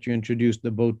term that you introduced,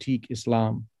 the boutique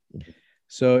Islam. Mm-hmm.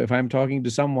 So if I'm talking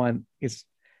to someone,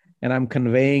 and I'm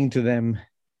conveying to them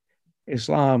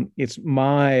Islam, it's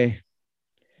my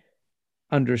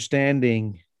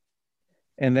understanding.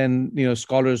 And then,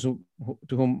 scholars to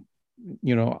whom,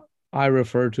 I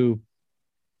refer to,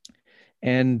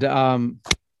 and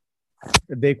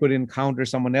they could encounter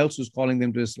someone else who's calling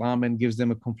them to Islam and gives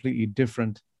them a completely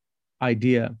different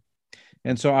idea.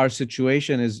 And so our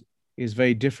situation is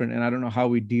very different. And I don't know how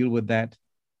we deal with that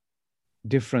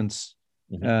difference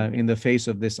in the face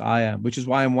of this ayah, which is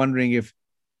why I'm wondering if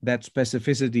that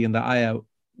specificity in the ayah,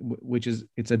 which is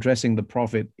it's addressing the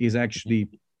Prophet, is actually,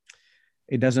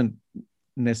 it doesn't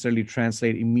necessarily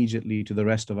translate immediately to the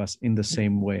rest of us in the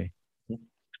same way.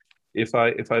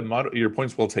 Your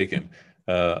point's well taken.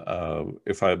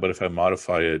 If I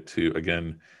modify it to,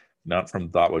 again, not from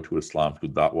da'wah to Islam, to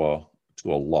da'wah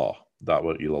to Allah,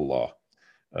 da'wah ilallah,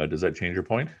 does that change your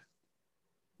point?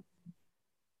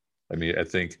 I mean, I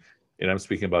think, and I'm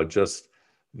speaking about just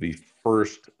the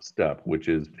first step, which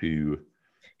is to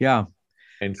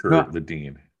enter the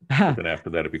deen. But then after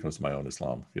that, it becomes my own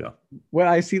Islam. Yeah. Well,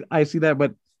 I see that,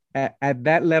 but at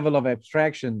that level of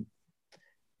abstraction,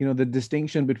 the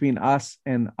distinction between us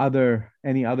and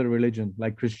any other religion,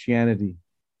 like Christianity,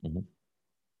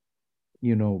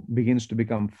 begins to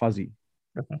become fuzzy,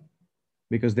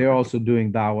 because they're also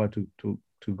doing da'wah to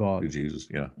God, to Jesus,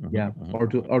 yeah,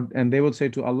 and they would say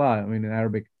to Allah. I mean, in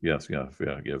Arabic. Yes, fair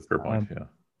point. Yeah.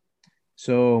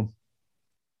 So,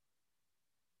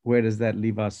 where does that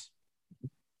leave us?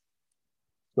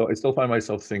 So I still find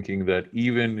myself thinking that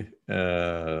even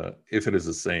if it is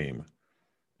the same,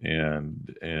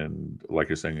 and like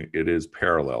you're saying, it is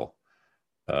parallel.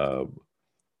 I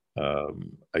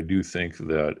do think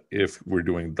that if we're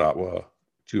doing da'wah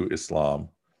to Islam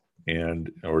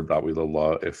or da'wah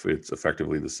ilallah, if it's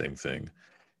effectively the same thing,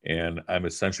 and I'm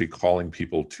essentially calling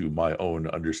people to my own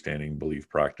understanding, belief,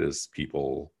 practice,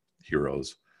 people,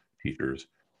 heroes, teachers,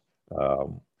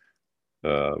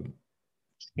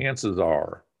 chances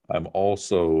are I'm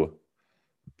also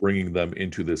bringing them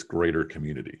into this greater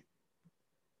community.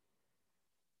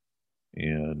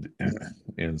 And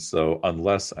so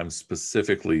unless I'm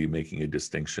specifically making a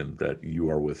distinction that you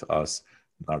are with us,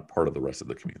 not part of the rest of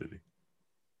the community.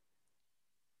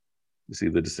 You see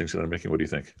the distinction I'm making? What do you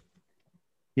think?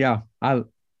 Yeah,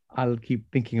 I'll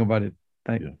keep thinking about it.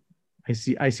 I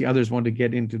see others want to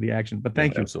get into the action, but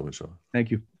thank you. Absolutely. So.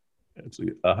 Thank you.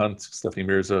 Absolutely. Ahant, Stephanie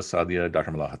Mirza, Sadia,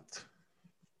 Dr. Malahat.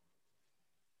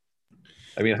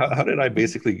 I mean, how did I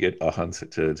basically get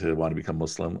Ahant to want to become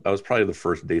Muslim? I was probably the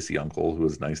first Desi uncle who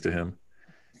was nice to him.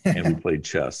 And we played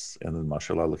chess. And then,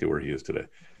 mashallah, look at where he is today.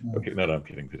 Okay, no, I'm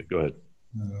kidding. Go ahead.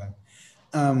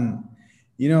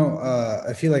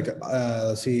 I feel like,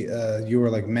 you were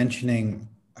like mentioning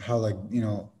how like,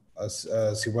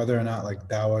 see whether or not like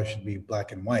dawah should be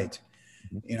black and white.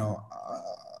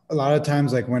 A lot of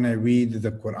times, like when I read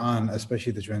the Quran,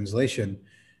 especially the translation,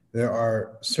 there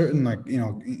are certain like,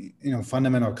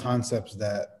 fundamental concepts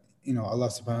that, Allah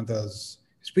subhanahu wa ta'ala is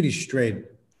pretty straight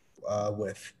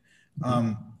with.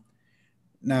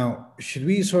 Now, should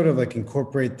we sort of like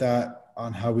incorporate that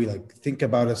on how we like think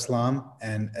about Islam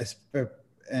and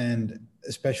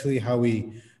especially how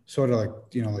we sort of like,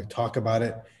 like talk about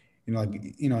it,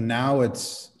 now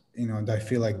it's, I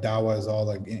feel like dawah is all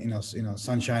like,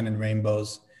 sunshine and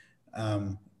rainbows.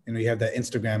 You have that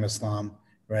Instagram Islam,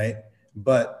 right?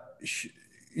 But,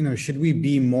 should we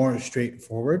be more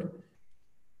straightforward?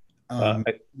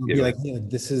 Be like,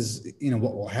 this is,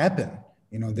 what will happen.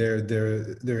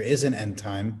 There is an end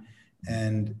time,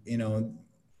 and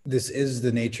this is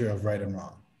the nature of right and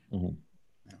wrong.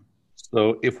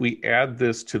 So if we add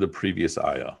this to the previous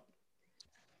ayah,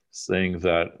 saying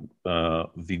that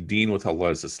the deen with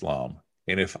Allah is Islam,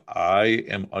 and if I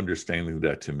am understanding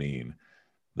that to mean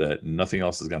that nothing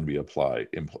else is going to be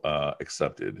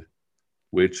accepted,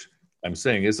 which I'm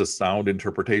saying is a sound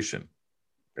interpretation.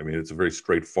 I mean, it's a very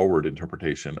straightforward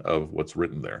interpretation of what's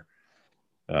written there.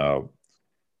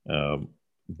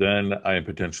 Then I am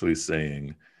potentially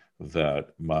saying that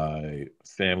my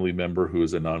family member who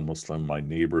is a non-Muslim, my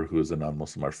neighbor who is a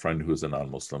non-Muslim, my friend who is a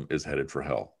non-Muslim is headed for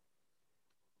hell.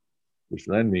 Which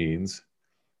then means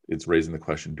it's raising the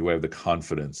question, do I have the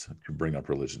confidence to bring up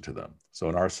religion to them? So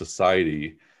in our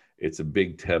society, it's a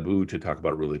big taboo to talk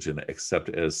about religion, except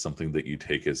as something that you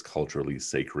take as culturally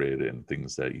sacred and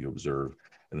things that you observe.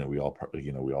 And then we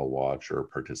all watch or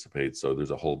participate. So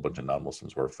there's a whole bunch of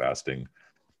non-Muslims who are fasting,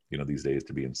 these days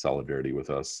to be in solidarity with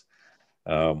us.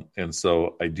 And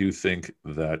so I do think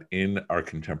that in our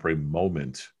contemporary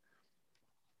moment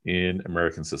in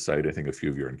American society, I think a few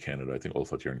of you are in Canada. I think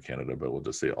Olfat, you're in Canada, but we'll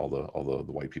just say all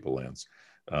the white people lands.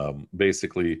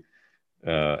 Basically,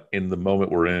 in the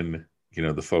moment we're in,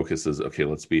 the focus is, okay,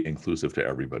 let's be inclusive to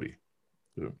everybody.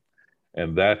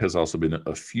 And that has also been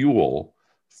a fuel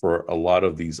for a lot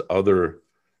of these other,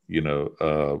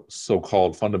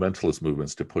 so-called fundamentalist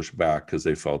movements to push back because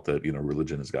they felt that,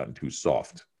 religion has gotten too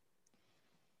soft.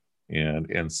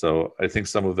 And so I think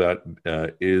some of that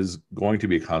is going to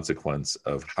be a consequence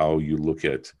of how you look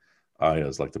at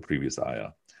ayahs like the previous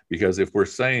ayah. Because if we're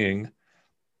saying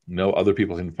no other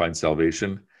people can find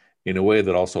salvation, in a way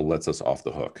that also lets us off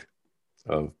the hook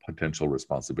of potential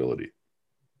responsibility.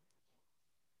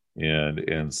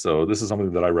 And so this is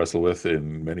something that I wrestle with,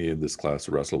 and many in this class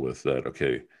wrestle with, that,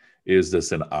 okay, is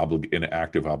this an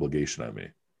active obligation on me?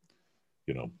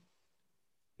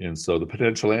 And so the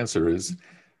potential answer is,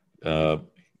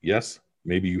 yes,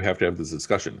 maybe you have to have this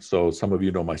discussion. So some of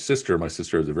you know my sister. My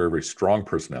sister has a very, very strong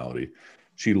personality.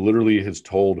 She literally has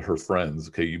told her friends,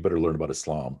 okay, you better learn about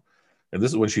Islam. And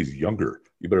this is when she's younger.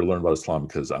 You better learn about Islam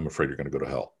because I'm afraid you're going to go to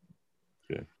hell.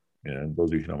 Okay. And those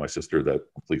of you who know my sister, that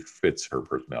completely fits her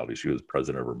personality. She was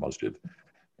president of her masjid,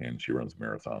 and she runs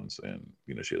marathons, and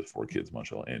she has 4 kids,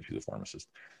 mashallah, and she's a pharmacist,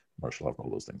 mashallah,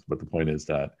 all those things. But the point is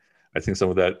that I think some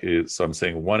of that is, so I'm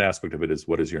saying one aspect of it is,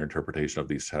 what is your interpretation of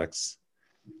these texts?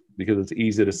 Because it's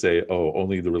easy to say, oh,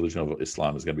 only the religion of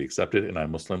Islam is going to be accepted, and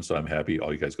I'm Muslim, so I'm happy.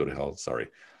 All you guys go to hell. Sorry.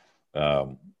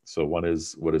 So one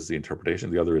is, what is the interpretation?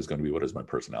 The other is going to be, what is my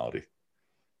personality?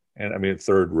 And I mean,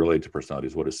 third, related to personality,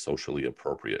 is what is socially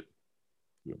appropriate.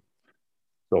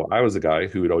 So I was a guy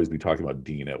who would always be talking about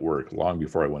deen at work long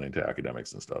before I went into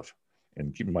academics and stuff.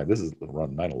 And keep in mind, this is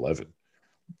around 9/11,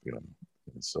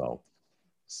 and so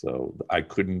I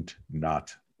couldn't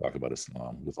not talk about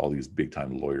Islam with all these big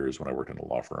time lawyers when I worked in a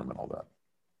law firm and all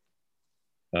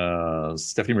that.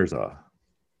 Stephanie Mirza.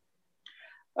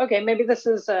 Okay, maybe this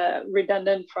is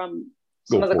redundant from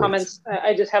some of the comments.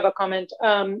 I just have a comment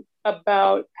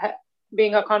about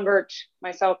being a convert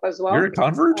myself as well. You're a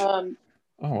convert?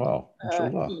 Oh, wow.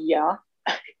 Yeah.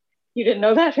 You didn't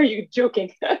know that, or are you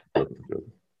joking?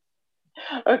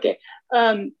 Okay.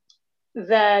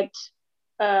 That,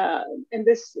 and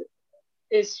this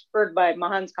is spurred by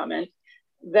Mahan's comment,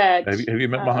 that... Have you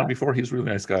met Mahan before? He's a really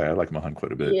nice guy. I like Mahan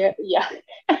quite a bit. Yeah.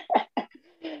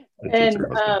 And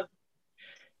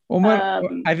Omar,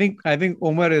 I think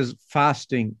Omar is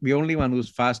fasting, the only one who's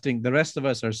fasting. The rest of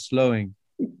us are slowing.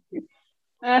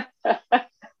 Yeah,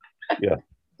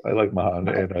 I like Mahan,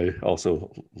 and I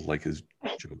also like his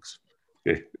jokes.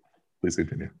 Okay, please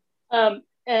continue.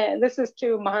 And this is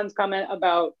to Mahan's comment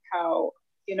about how,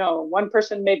 one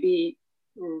person may be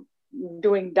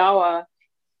doing dawah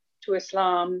to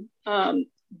Islam,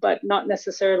 but not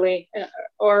necessarily,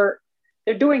 or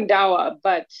they're doing dawah,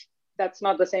 but that's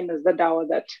not the same as the dawah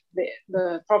that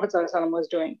the Prophet ﷺ was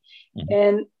doing. Mm-hmm.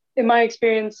 And in my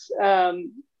experience,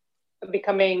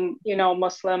 becoming,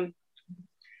 Muslim,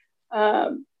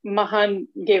 Mahan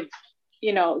gave,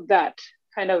 that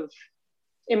kind of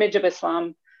image of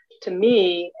Islam to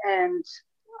me, and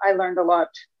I learned a lot.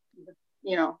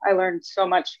 I learned so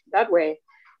much that way.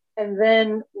 And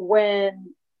then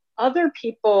when other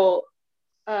people,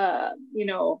 I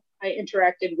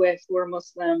interacted with who were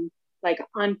Muslim, like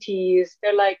aunties,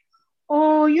 they're like,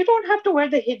 oh, you don't have to wear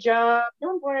the hijab.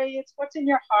 Don't worry, it's what's in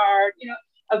your heart.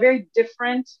 A very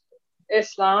different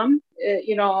Islam.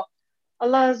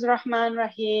 Allah is Rahman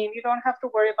Rahim. You don't have to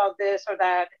worry about this or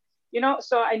that.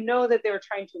 So I know that they were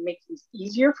trying to make things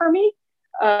easier for me,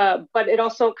 but it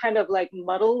also kind of like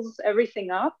muddles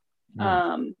everything up.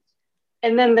 Mm.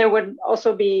 And then there would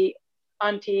also be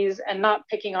aunties, and not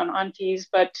picking on aunties,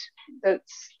 but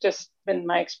that's just been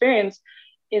my experience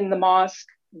in the mosque,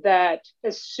 that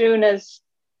as soon as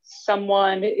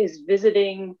someone is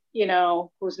visiting,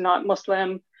 who's not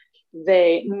Muslim,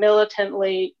 they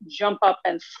militantly jump up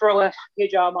and throw a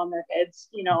hijab on their heads,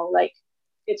 like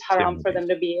it's haram for them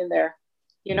to be in there,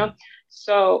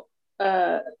 So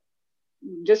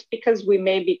just because we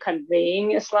may be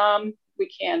conveying Islam, we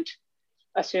can't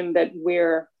assume that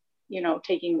we're,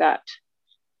 taking that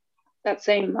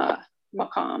same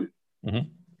maqam. Mm-hmm.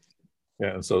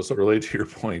 Yeah, and so related to your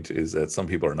point is that some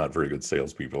people are not very good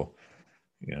salespeople,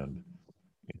 and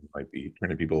it might be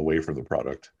turning people away from the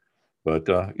product. But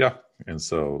yeah, and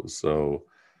so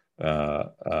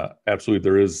absolutely,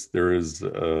 there is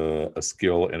a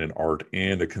skill and an art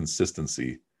and a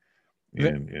consistency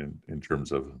in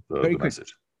terms of the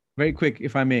message. Very quick,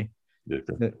 if I may.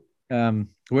 Yeah,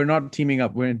 we're not teaming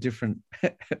up; we're in different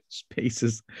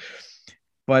spaces.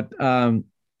 But Omar,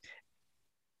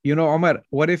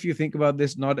 what if you think about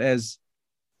this not as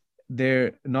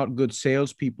they're not good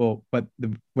salespeople, but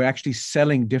we're actually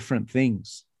selling different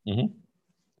things. Mm-hmm.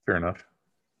 Fair enough.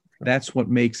 That's what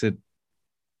makes it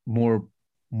more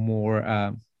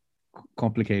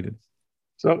complicated.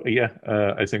 So yeah,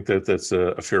 I think that's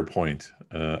a fair point.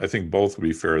 I think both would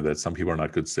be fair, that some people are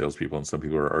not good salespeople and some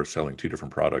people are selling two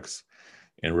different products.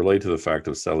 And related to the fact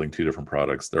of selling two different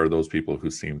products, there are those people who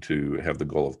seem to have the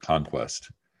goal of conquest,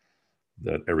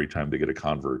 that every time they get a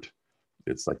convert,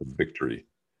 it's like a victory,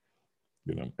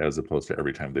 as opposed to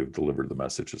every time they've delivered the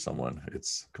message to someone,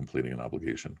 it's completing an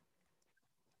obligation.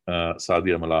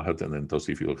 Sadia Malahat, and then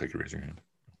Tosif, you look like you're raising your hand.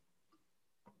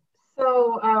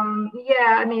 So,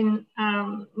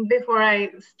 before I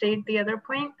state the other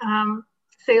point,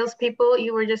 salespeople,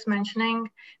 you were just mentioning,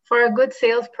 for a good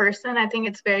salesperson, I think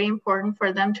it's very important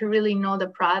for them to really know the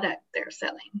product they're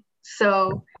selling.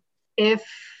 So if,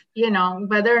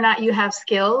 whether or not you have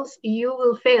skills, you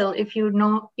will fail if you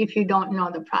don't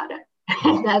know the product.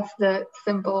 That's the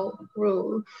simple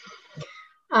rule.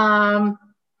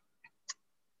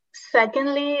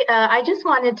 Secondly, I just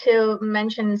wanted to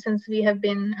mention, since we have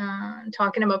been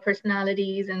talking about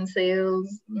personalities and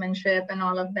salesmanship and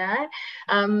all of that,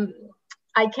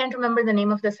 I can't remember the name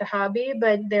of the Sahabi,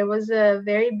 but there was a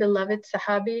very beloved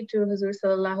Sahabi to Huzur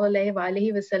Sallallahu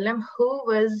Alaihi Wasallam who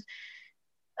was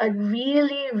a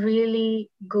really,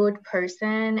 really good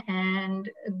person and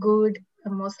a good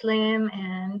Muslim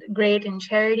and great in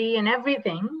charity and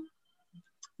everything.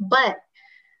 But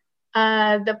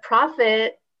the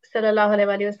Prophet Sallallahu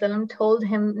Alaihi Wasallam told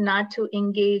him not to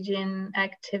engage in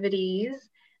activities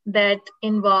that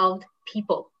involved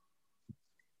people,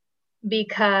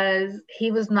 because he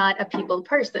was not a people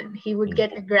person. He would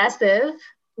get aggressive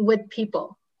with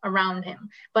people around him,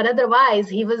 but otherwise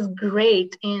he was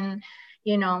great in,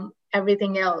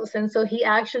 everything else. And so he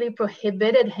actually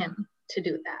prohibited him to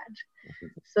do that.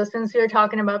 So since we're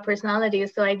talking about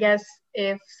personalities, so I guess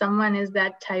if someone is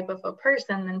that type of a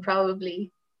person, then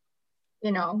probably,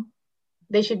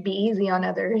 they should be easy on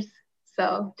others.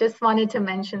 So just wanted to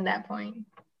mention that point.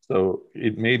 So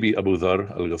it may be Abu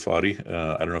Dhar al-Ghafari.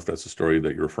 I don't know if that's the story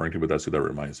that you're referring to, but that's who that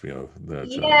reminds me of. There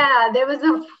was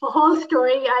a whole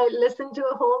story. I listened to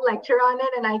a whole lecture on it,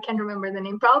 and I can't remember the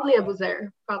name. Probably Abu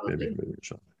Dhar, probably. Maybe.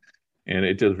 And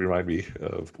it does remind me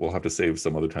of, we'll have to save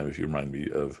some other time if you remind me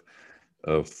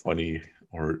of funny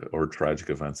or tragic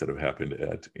events that have happened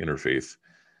at Interfaith.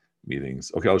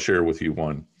 meetings. Okay, I'll share with you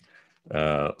one.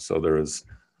 So there is,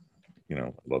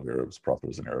 I love Arabs. Prophet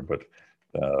was an Arab, but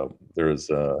there is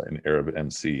an Arab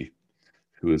MC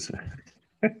who is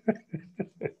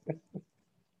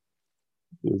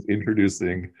who is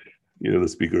introducing, the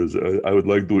speakers. I would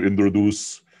like to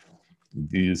introduce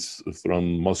these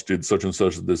from Masjid such and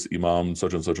such, this Imam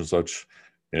such and such and such,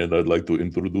 and I'd like to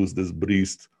introduce this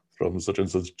priest from such and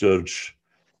such church,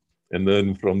 and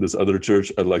then from this other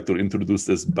church, I'd like to introduce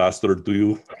this bastard to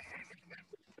you.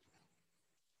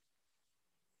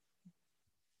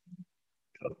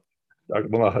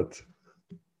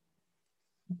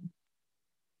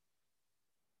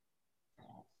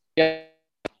 Yeah.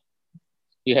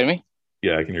 You hear me?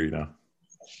 Yeah, I can hear you now.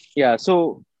 Yeah.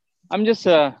 So I'm just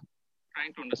trying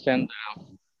to understand,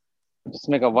 just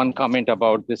make one comment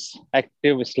about this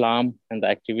active Islam and the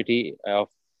activity of,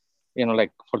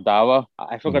 like for dawah.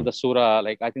 I forgot the surah,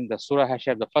 like I think the surah has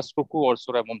shared the first ruku or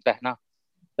surah Mumtahna,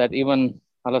 that even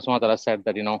Allah subhanahu wa ta'ala said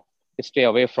that, stay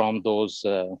away from those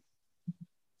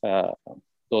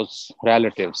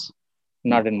relatives,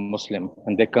 not in Muslim,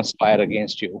 and they conspire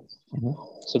against you.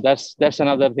 So that's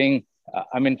another thing.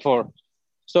 And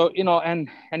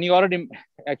you already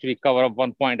actually cover up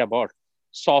one point about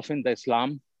soften the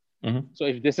Islam. So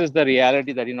if this is the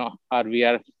reality that, we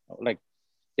are like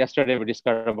yesterday we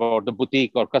discussed about the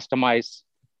boutique or customized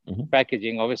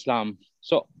packaging of Islam.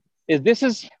 So this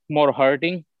is more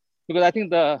hurting, because I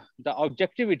think the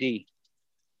objectivity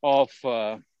of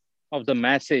the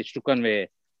message to convey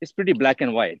is pretty black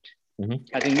and white.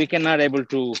 I think we cannot able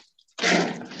to,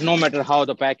 no matter how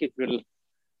the package will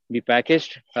be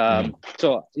packaged.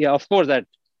 So yeah, of course that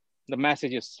the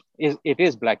message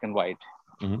is black and white.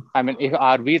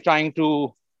 Are we trying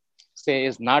to say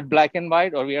it's not black and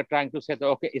white, or we are trying to say that,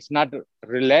 okay, it's not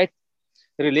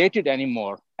related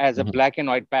anymore as a black and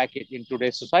white package in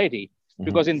today's society?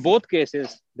 Because in both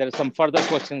cases, there are some further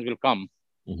questions will come,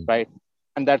 right?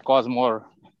 And that cause more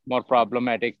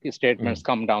problematic statements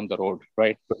come down the road,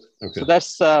 right? Okay. So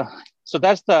that's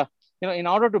the, in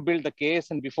order to build the case,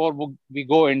 and before we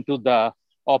go into the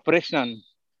operation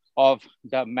of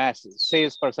the mass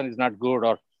salesperson is not good,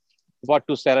 or what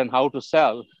to sell and how to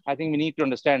sell, I think we need to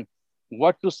understand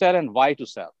what to sell and why to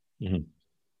sell.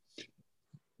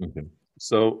 Okay.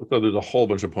 So there's a whole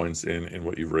bunch of points in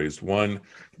what you've raised. One,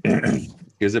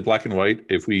 is it black and white?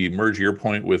 If we merge your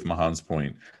point with Mahan's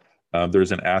point,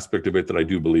 there's an aspect of it that I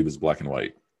do believe is black and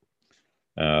white.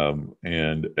 And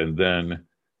then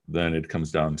it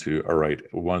comes down to, all right,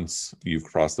 once you've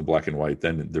crossed the black and white,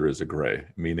 then there is a gray,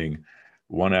 meaning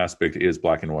one aspect is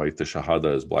black and white, the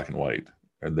Shahada is black and white.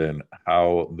 And then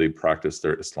how they practice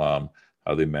their Islam,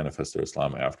 how they manifest their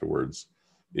Islam afterwards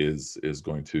is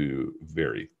going to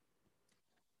vary.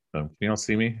 Can you all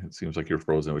see me? It seems like you're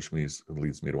frozen, which means it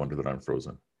leads me to wonder that I'm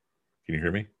frozen. Can you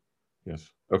hear me?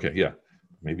 Yes. Okay. Yeah.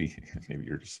 Maybe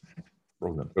you're just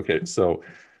frozen. Okay. So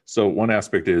one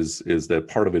aspect is that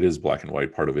part of it is black and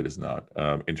white, part of it is not.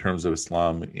 In terms of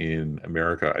Islam in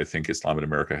America, I think Islam in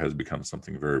America has become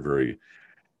something very, very,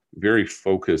 very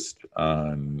focused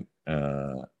on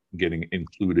getting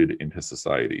included into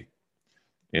society.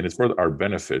 And it's for our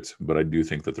benefit, but I do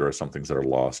think that there are some things that are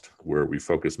lost where we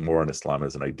focus more on Islam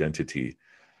as an identity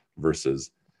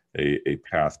versus a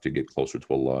path to get closer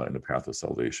to Allah and a path of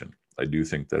salvation. I do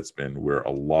think that's been where a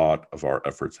lot of our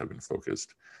efforts have been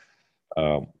focused.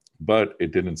 But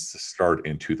it didn't start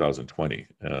in 2020.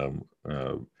 I'm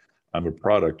a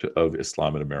product of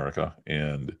Islam in America,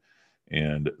 and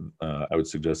I would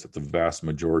suggest that the vast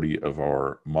majority of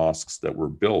our mosques that were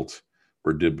built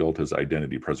as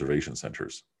identity preservation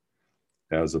centers,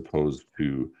 as opposed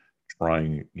to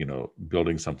trying,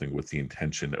 building something with the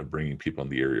intention of bringing people in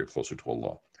the area closer to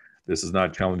Allah. This is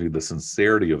not challenging the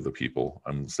sincerity of the people.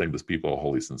 I'm saying this people are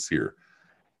wholly sincere,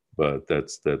 but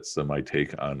that's my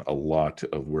take on a lot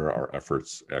of where our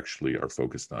efforts actually are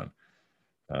focused on.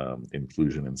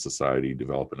 Inclusion in society,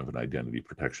 development of an identity,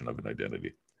 protection of an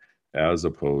identity, as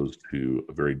opposed to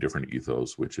a very different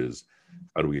ethos, which is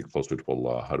how do we get closer to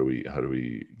Allah? How do we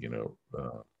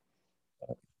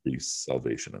increase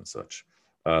salvation and such?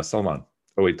 Salman.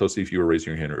 Oh wait, Tosif, you were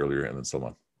raising your hand earlier, and then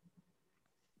Salman.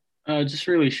 Just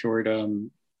really short.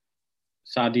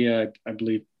 Sadia, I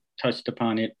believe, touched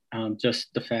upon it.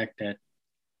 Just the fact that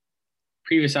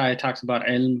previous ayah talks about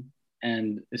ilm,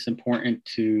 and it's important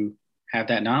to have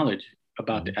that knowledge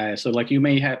about the ayah. So like you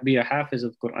may be a hafiz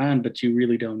of Quran, but you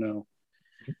really don't know.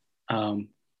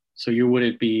 So you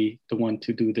wouldn't be the one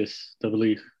to do this, the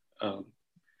belief.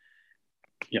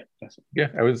 Yeah, that's it. Yeah,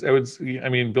 I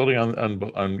mean, building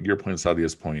on your point,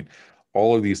 Sadia's point,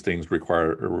 all of these things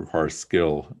require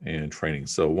skill and training.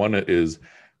 So one is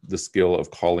the skill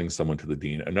of calling someone to the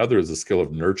deen. Another is the skill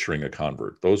of nurturing a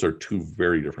convert. Those are two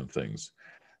very different things.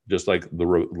 Just like the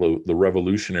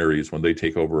revolutionaries, when they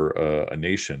take over a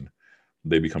nation,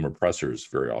 they become oppressors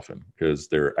very often because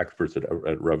they're experts at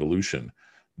revolution,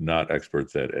 not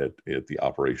experts at the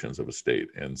operations of a state.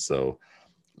 And so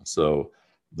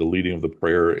the leading of the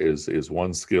prayer is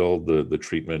one skill. The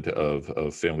treatment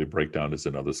of family breakdown is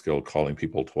another skill. Calling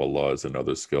people to Allah is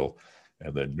another skill.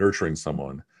 And then nurturing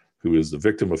someone who is the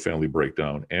victim of family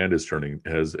breakdown and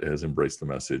has embraced the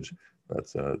message.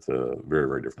 It's a very,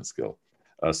 very different skill.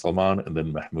 Salman, and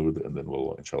then Mahmoud, and then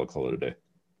we'll inshallah call it a day.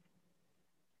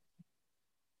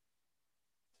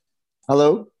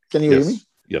 Hello, can you hear me?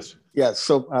 Yes. Yeah,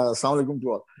 so assalamu alaikum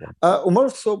to all. Umar,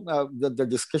 so the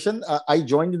discussion, I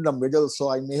joined in the middle,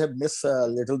 so I may have missed a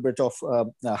little bit of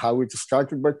how it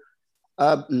started, but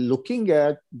looking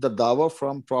at the dawah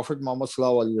from Prophet Muhammad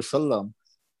Sallallahu Alaihi Wasallam,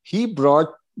 he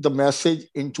brought the message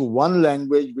into one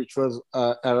language, which was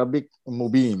Arabic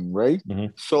Mubin, right? Mm-hmm.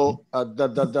 So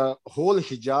the whole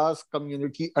Hijaz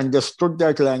community understood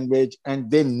that language and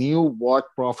they knew what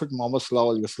Prophet Muhammad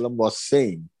Sallallahu Alaihi Wasallam was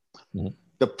saying. Mm-hmm.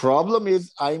 The problem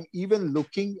is I'm even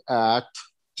looking at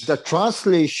the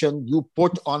translation you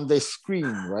put on the screen,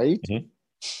 right? Mm-hmm.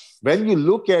 When you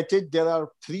look at it, there are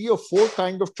 3 or 4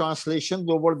 kind of translations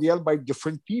over there by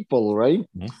different people, right?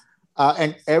 Mm-hmm.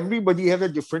 And everybody has a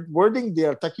different wording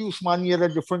there. Taki Usmani has a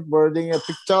different wording. A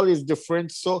Piktal is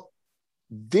different. So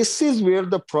this is where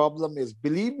the problem is.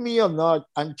 Believe me or not,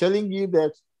 I'm telling you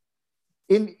that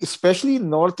especially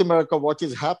in North America, what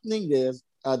is happening is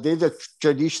there's a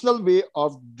traditional way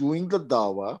of doing the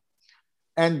dawah.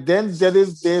 And then there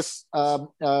is this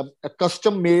a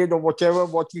custom made or whatever,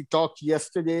 what we talked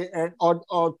yesterday, and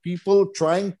or people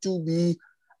trying to be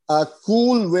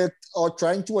cool with or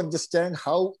trying to understand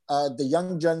how the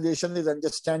young generation is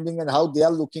understanding and how they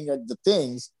are looking at the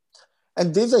things.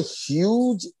 And there's a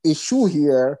huge issue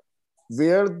here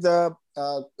where the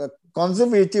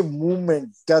conservative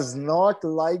movement does not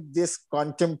like this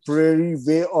contemporary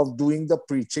way of doing the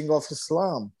preaching of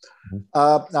Islam.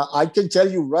 Now I can tell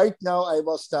you right now, I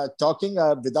was talking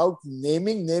without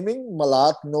naming,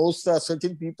 Malat knows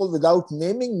certain people, without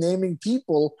naming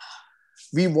people.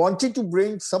 We wanted to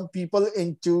bring some people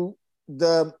into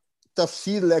the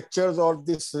tafsir lectures or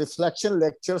this reflection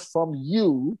lectures from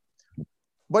you,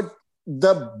 but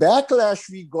the backlash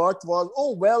we got was,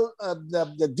 oh, well,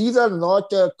 these are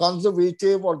not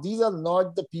conservative, or these are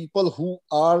not the people who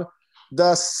are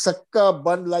the Sakka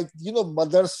Ban, like,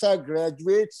 Madrasa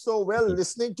graduates. So, well,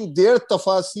 listening to their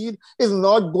tafsir is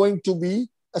not going to be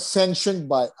sanctioned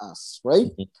by us, right?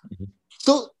 Mm-hmm.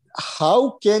 So,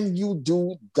 how can you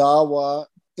do dawah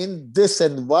in this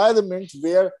environment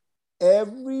where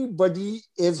everybody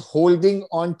is holding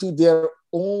on to their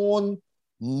own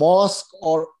mosque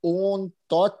or own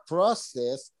thought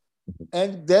process,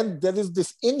 and then there is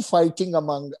this infighting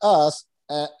among us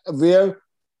where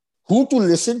who to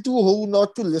listen to, who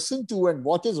not to listen to, and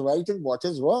what is right and what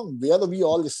is wrong? Where do we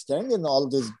all stand in all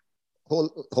this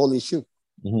whole issue?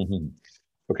 Mm-hmm.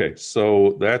 Okay,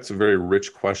 so that's a very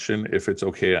rich question. If it's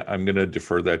okay, I'm going to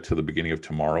defer that to the beginning of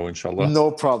tomorrow, inshallah. No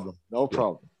problem. No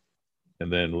problem.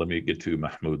 And then let me get to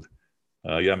Mahmoud.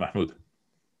 Yeah, Mahmoud.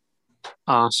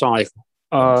 Assalamu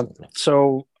alaikum.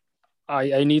 So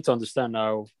I need to understand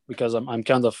now, because I'm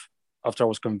kind of, after I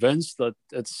was convinced that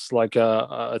it's like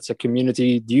it's a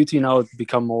community duty now to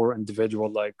become more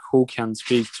individual, like who can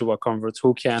speak to a convert,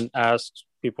 who can ask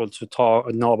people to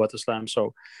know about Islam.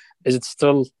 So is it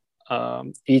still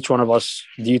each one of us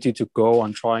duty to go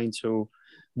and trying to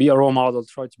be a role model,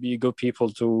 try to be good people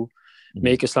to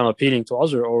make Islam appealing to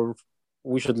others, or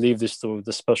we should leave this to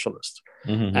the specialist?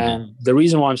 Mm-hmm. And the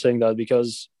reason why I'm saying that,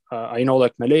 because I know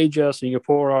like Malaysia,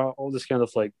 Singapore, all this kind of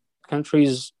like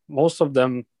countries, most of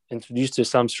them introduced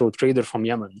Islam through trader from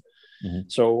Yemen. Mm-hmm.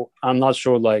 So I'm not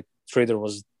sure like trader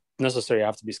was necessary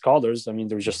have to be scholars. I mean,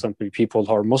 there's just simply people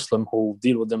who are Muslim who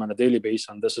deal with them on a daily basis,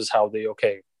 and this is how they,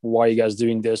 okay, why are you guys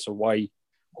doing this, or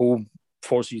who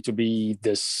forced you to be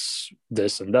this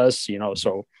and this,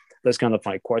 So that's kind of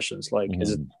my questions. Like,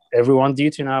 is it everyone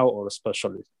duty now, or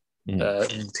especially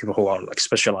people who are like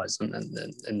specialized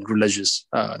in religious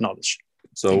knowledge?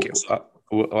 So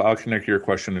I'll connect your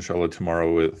question, inshallah,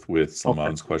 tomorrow with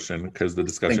Salman's question, because the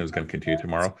discussion is going to continue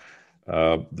tomorrow.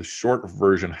 The short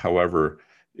version, however,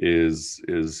 is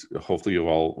hopefully you've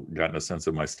all gotten a sense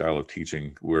of my style of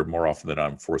teaching, where more often than not,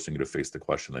 I'm forcing you to face the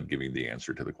question than giving the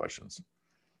answer to the questions,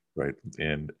 right?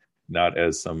 And not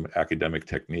as some academic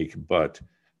technique, but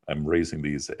I'm raising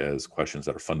these as questions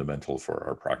that are fundamental for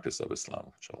our practice of Islam,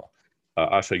 inshallah.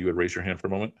 Asha, you would raise your hand for a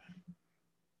moment.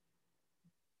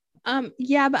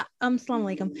 Yeah, but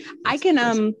Assalamu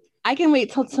alaikum. I can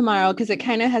wait till tomorrow because it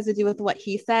kind of has to do with what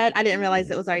he said. I didn't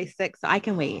realize it was already 6, so I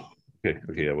can wait. Okay,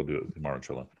 yeah, we'll do it tomorrow,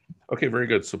 inshallah. Okay, very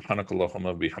good.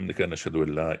 Subhanakallahumma bihamdika nashhadu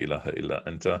an la ilaha illa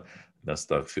anta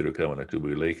nastaghfiruka wa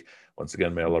natubu ilayk. Once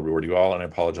again, may Allah reward you all, and I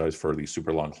apologize for the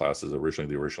super long classes. Originally,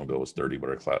 the original goal was 30,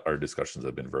 but our discussions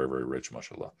have been very, very rich,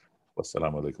 mashallah.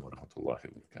 Wassalamu alaikum wa rahmatullahi wa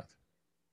barakatuh.